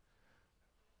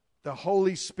 The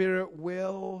Holy Spirit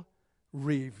will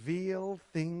reveal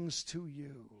things to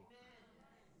you.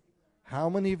 How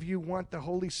many of you want the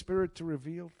Holy Spirit to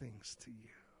reveal things to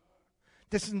you?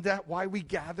 Isn't that why we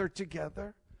gather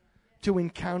together? To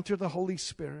encounter the Holy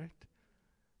Spirit?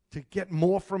 To get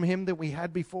more from Him than we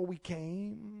had before we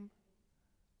came?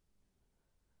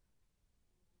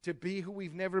 To be who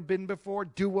we've never been before?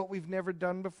 Do what we've never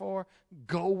done before?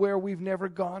 Go where we've never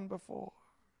gone before?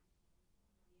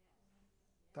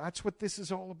 That's what this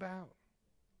is all about.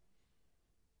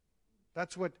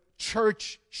 That's what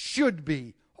church should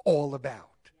be all about.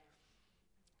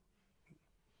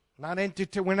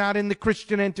 We're not in the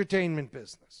Christian entertainment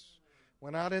business.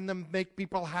 We're not in the make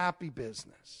people happy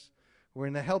business. We're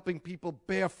in the helping people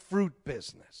bear fruit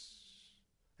business.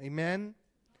 Amen?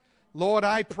 Lord,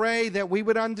 I pray that we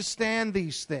would understand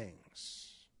these things.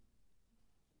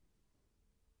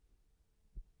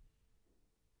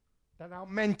 That our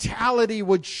mentality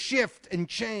would shift and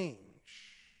change.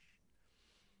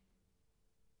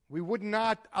 We would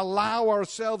not allow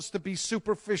ourselves to be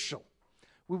superficial.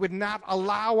 We would not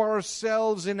allow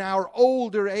ourselves in our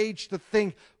older age to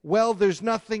think, well, there's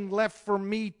nothing left for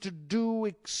me to do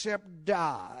except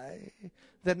die.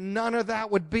 That none of that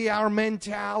would be our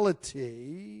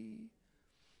mentality.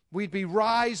 We'd be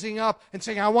rising up and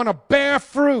saying, I want to bear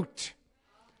fruit.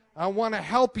 I want to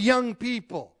help young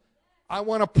people. I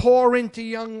want to pour into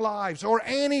young lives, or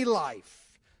any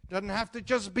life. Doesn't have to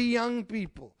just be young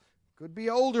people. Could be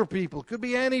older people. Could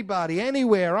be anybody,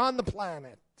 anywhere on the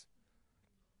planet.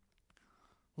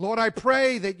 Lord, I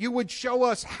pray that you would show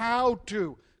us how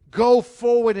to go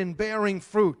forward in bearing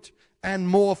fruit and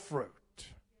more fruit.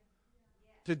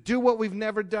 To do what we've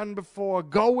never done before,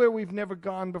 go where we've never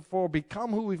gone before, become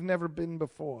who we've never been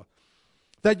before.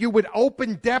 That you would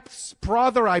open depths,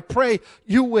 Father, I pray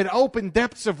you would open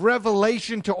depths of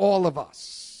revelation to all of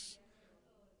us.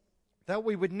 That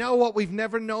we would know what we've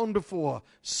never known before,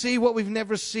 see what we've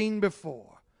never seen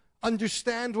before,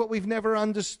 understand what we've never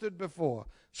understood before,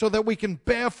 so that we can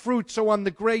bear fruit. So on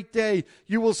the great day,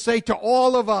 you will say to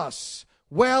all of us,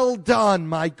 well done,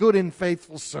 my good and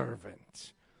faithful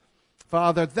servant.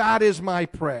 Father, that is my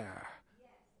prayer,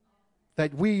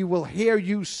 that we will hear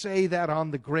you say that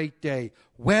on the great day.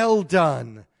 Well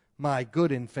done, my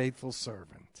good and faithful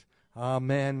servant.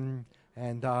 Amen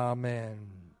and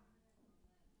amen.